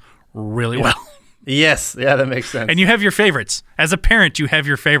 shows really well. Yes. Yeah, that makes sense. And you have your favorites. As a parent, you have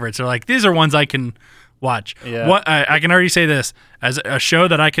your favorites. They're like, these are ones I can watch. Yeah. I can already say this as a show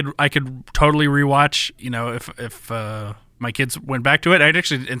that I could totally rewatch. If my kids went back to it, I'd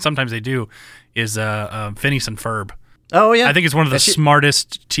actually, and sometimes they do, is Phineas and Ferb. Oh yeah, I think it's one of the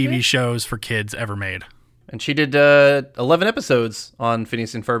smartest TV shows for kids ever made. And she did 11 episodes on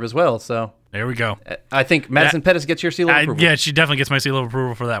Phineas and Ferb as well. So there we go. I think Madison Pettis gets your seal of approval. Yeah, she definitely gets my seal of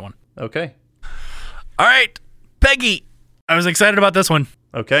approval for that one. Okay. All right, Peggy. I was excited about this one.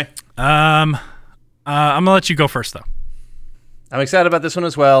 Okay. I'm gonna let you go first, though. I'm excited about this one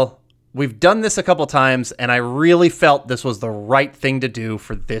as well. We've done this a couple times, and I really felt this was the right thing to do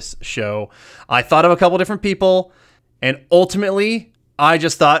for this show. I thought of a couple different people, and ultimately, I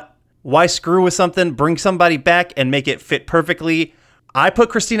just thought, why screw with something? Bring somebody back and make it fit perfectly. I put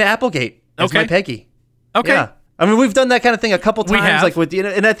Christina Applegate as my Peggy. Okay. Yeah. I mean, we've done that kind of thing a couple times, We have. like with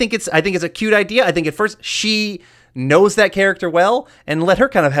and I think it's a cute idea. I think at first she knows that character well, and let her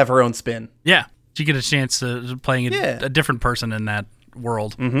kind of have her own spin. Yeah, she get a chance to playing a different person in that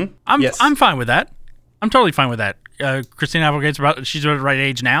world. Mm-hmm. I'm fine with that. I'm totally fine with that. Christina Applegate's she's the right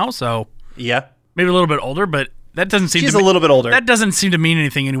age now, so yeah, maybe a little bit older, but that doesn't seem. She's a little bit older. That doesn't seem to mean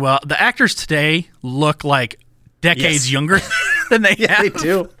anything anymore. The actors today look like decades younger than they have. They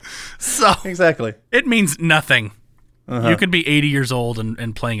do. So exactly, it means nothing. Uh-huh. You could be 80 years old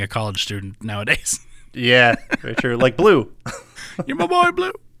and playing a college student nowadays. Yeah, very true. Like Blue. You're my boy,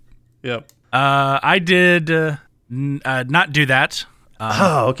 Blue. Yep. I did not do that.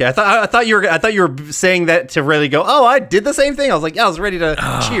 Oh, okay. I thought you were saying that to really go, oh, I did the same thing. I was like, yeah, I was ready to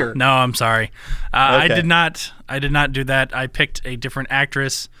cheer. No, I'm sorry. I did not do that. I picked a different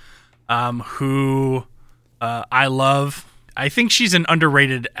actress who I love. I think she's an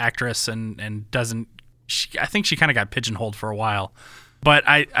underrated actress and doesn't. I think she kind of got pigeonholed for a while. But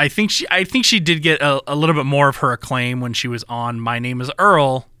I think she did get a little bit more of her acclaim when she was on My Name Is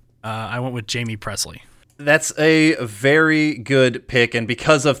Earl. I went with Jamie Presley. That's a very good pick, and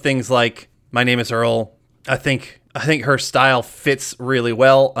because of things like My Name Is Earl, I think her style fits really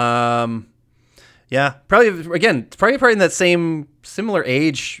well. Yeah, probably in that similar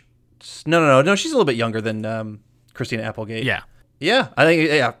age. No, she's a little bit younger than Christina Applegate. Yeah, I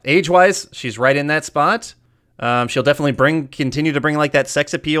think age-wise, she's right in that spot. She'll definitely continue to bring like that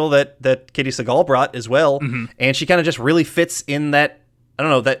sex appeal that Katie Sagal brought as well, and she kind of just really fits in that. I don't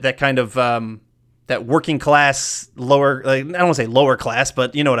know that kind of that working class lower. Like, I don't want to say lower class,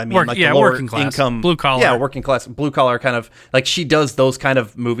 but you know what I mean. The lower working class, income, blue collar. Yeah, working class, blue collar kind of like she does those kind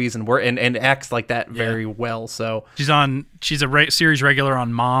of movies and acts like that very well. So she's a series regular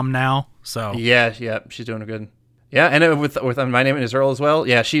on Mom now. So yeah, she's doing good. Yeah, and with My Name Is Earl as well.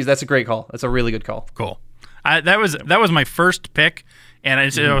 Yeah, that's a great call. That's a really good call. Cool. That was my first pick, and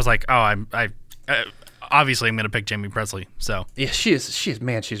I was like, obviously I'm going to pick Jamie Presley. So yeah, she is.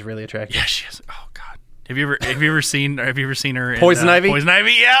 Man, she's really attractive. Yeah, she is. Oh God, have you ever seen her? Poison Ivy. Poison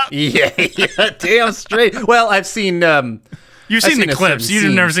Ivy. Yeah. Yeah. Damn straight. Well, I've seen. You've seen the clips.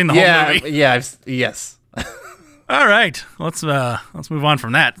 You've never seen the whole movie. Yeah. Yes. All right. Let's move on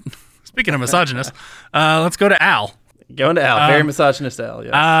from that. Speaking of misogynist, let's go to Al. Going to Al. Very misogynist Al,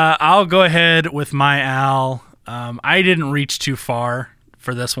 yes. I'll go ahead with my Al. I didn't reach too far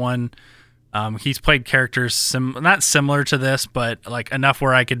for this one. He's played characters not similar to this, but like enough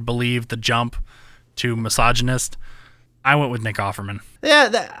where I could believe the jump to misogynist. I went with Nick Offerman.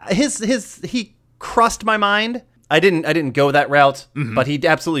 Yeah, he crossed my mind. I didn't go that route, but he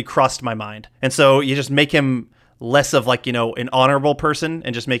absolutely crossed my mind. And so you just make him less of like, an honorable person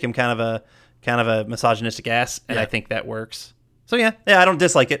and just make him kind of a misogynistic ass, and I think that works. So yeah, I don't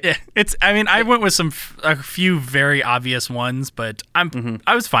dislike it. Yeah, I went with a few very obvious ones, but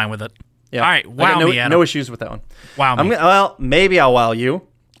I was fine with it. Yeah. All right, wow me, Adam. No issues with that one. Wow me. Maybe I'll wow you.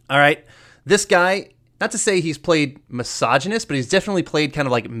 All right, this guy. Not to say he's played misogynist, but he's definitely played kind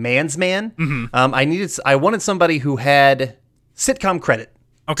of like man's man. I wanted somebody who had sitcom credit.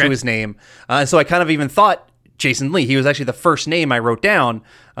 to his name. So I kind of even thought Jason Lee. He was actually the first name I wrote down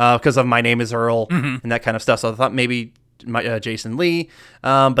because of My Name is Earl and that kind of stuff. So I thought maybe Jason Lee.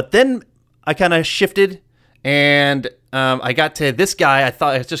 But then I kind of shifted and I got to this guy. I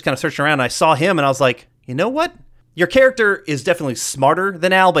thought I was just kind of searching around. And I saw him and I was like, you know what? Your character is definitely smarter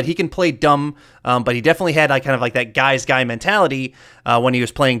than Al, but he can play dumb. But he definitely had kind of like that guy's guy mentality when he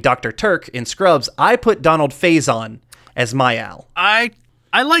was playing Dr. Turk in Scrubs. I put Donald Faison as my Al. I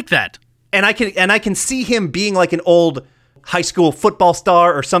like that. And I can see him being like an old high school football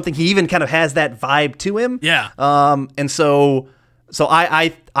star or something. He even kind of has that vibe to him. Yeah. And so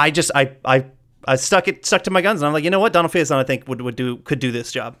I stuck to my guns and I'm like, you know what? Donald Faison I think could do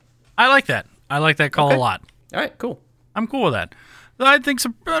this job. I like that. I like that call a lot. All right, cool. I'm cool with that. I think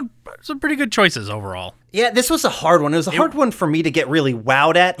some pretty good choices overall. Yeah, this was a hard one. It was a hard one for me to get really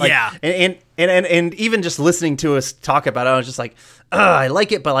wowed at. Yeah. And even just listening to us talk about it, I was just like, I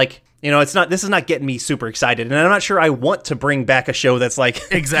like it, but like, this is not getting me super excited. And I'm not sure I want to bring back a show that's like,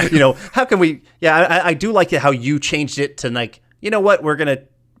 exactly. How can we, I do like it how you changed it to like, you know what, we're going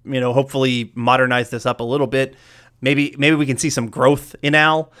to, hopefully modernize this up a little bit. Maybe we can see some growth in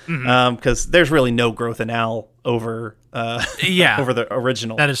Al, because there's really no growth in Al over over the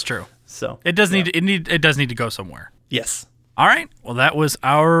original. That is true. So it does need to go somewhere. Yes. All right. Well, that was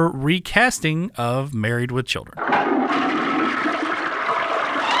our recasting of Married with Children.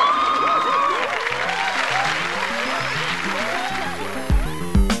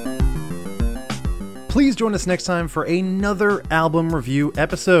 Please join us next time for another album review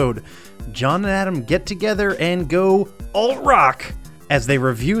episode. John and Adam get together and go alt rock as they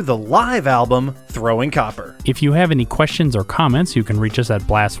review the live album Throwing Copper. If you have any questions or comments, you can reach us at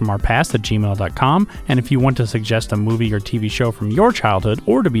blastfromourpast@gmail.com. And if you want to suggest a movie or TV show from your childhood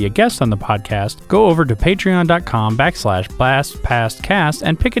or to be a guest on the podcast, go over to patreon.com/blastpastcast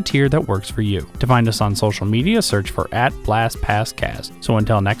and pick a tier that works for you. To find us on social media, search for @blastpastcast. So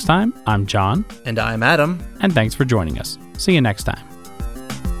until next time, I'm John. And I'm Adam. And thanks for joining us. See you next time.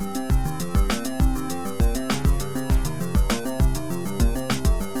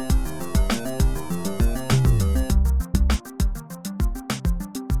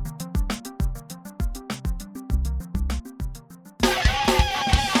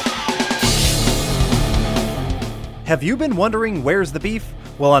 Have you been wondering where's the beef?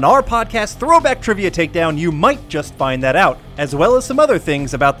 Well, on our podcast, Throwback Trivia Takedown, you might just find that out, as well as some other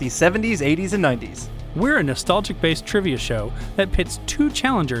things about the 70s, 80s, and 90s. We're a nostalgic-based trivia show that pits two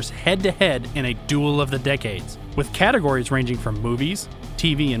challengers head-to-head in a duel of the decades, with categories ranging from movies,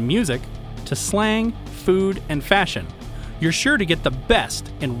 TV, and music, to slang, food, and fashion. You're sure to get the best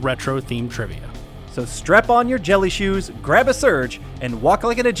in retro-themed trivia. So strap on your jelly shoes, grab a Surge, and walk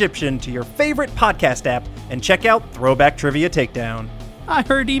like an Egyptian to your favorite podcast app and check out Throwback Trivia Takedown. I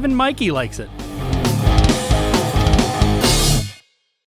heard even Mikey likes it.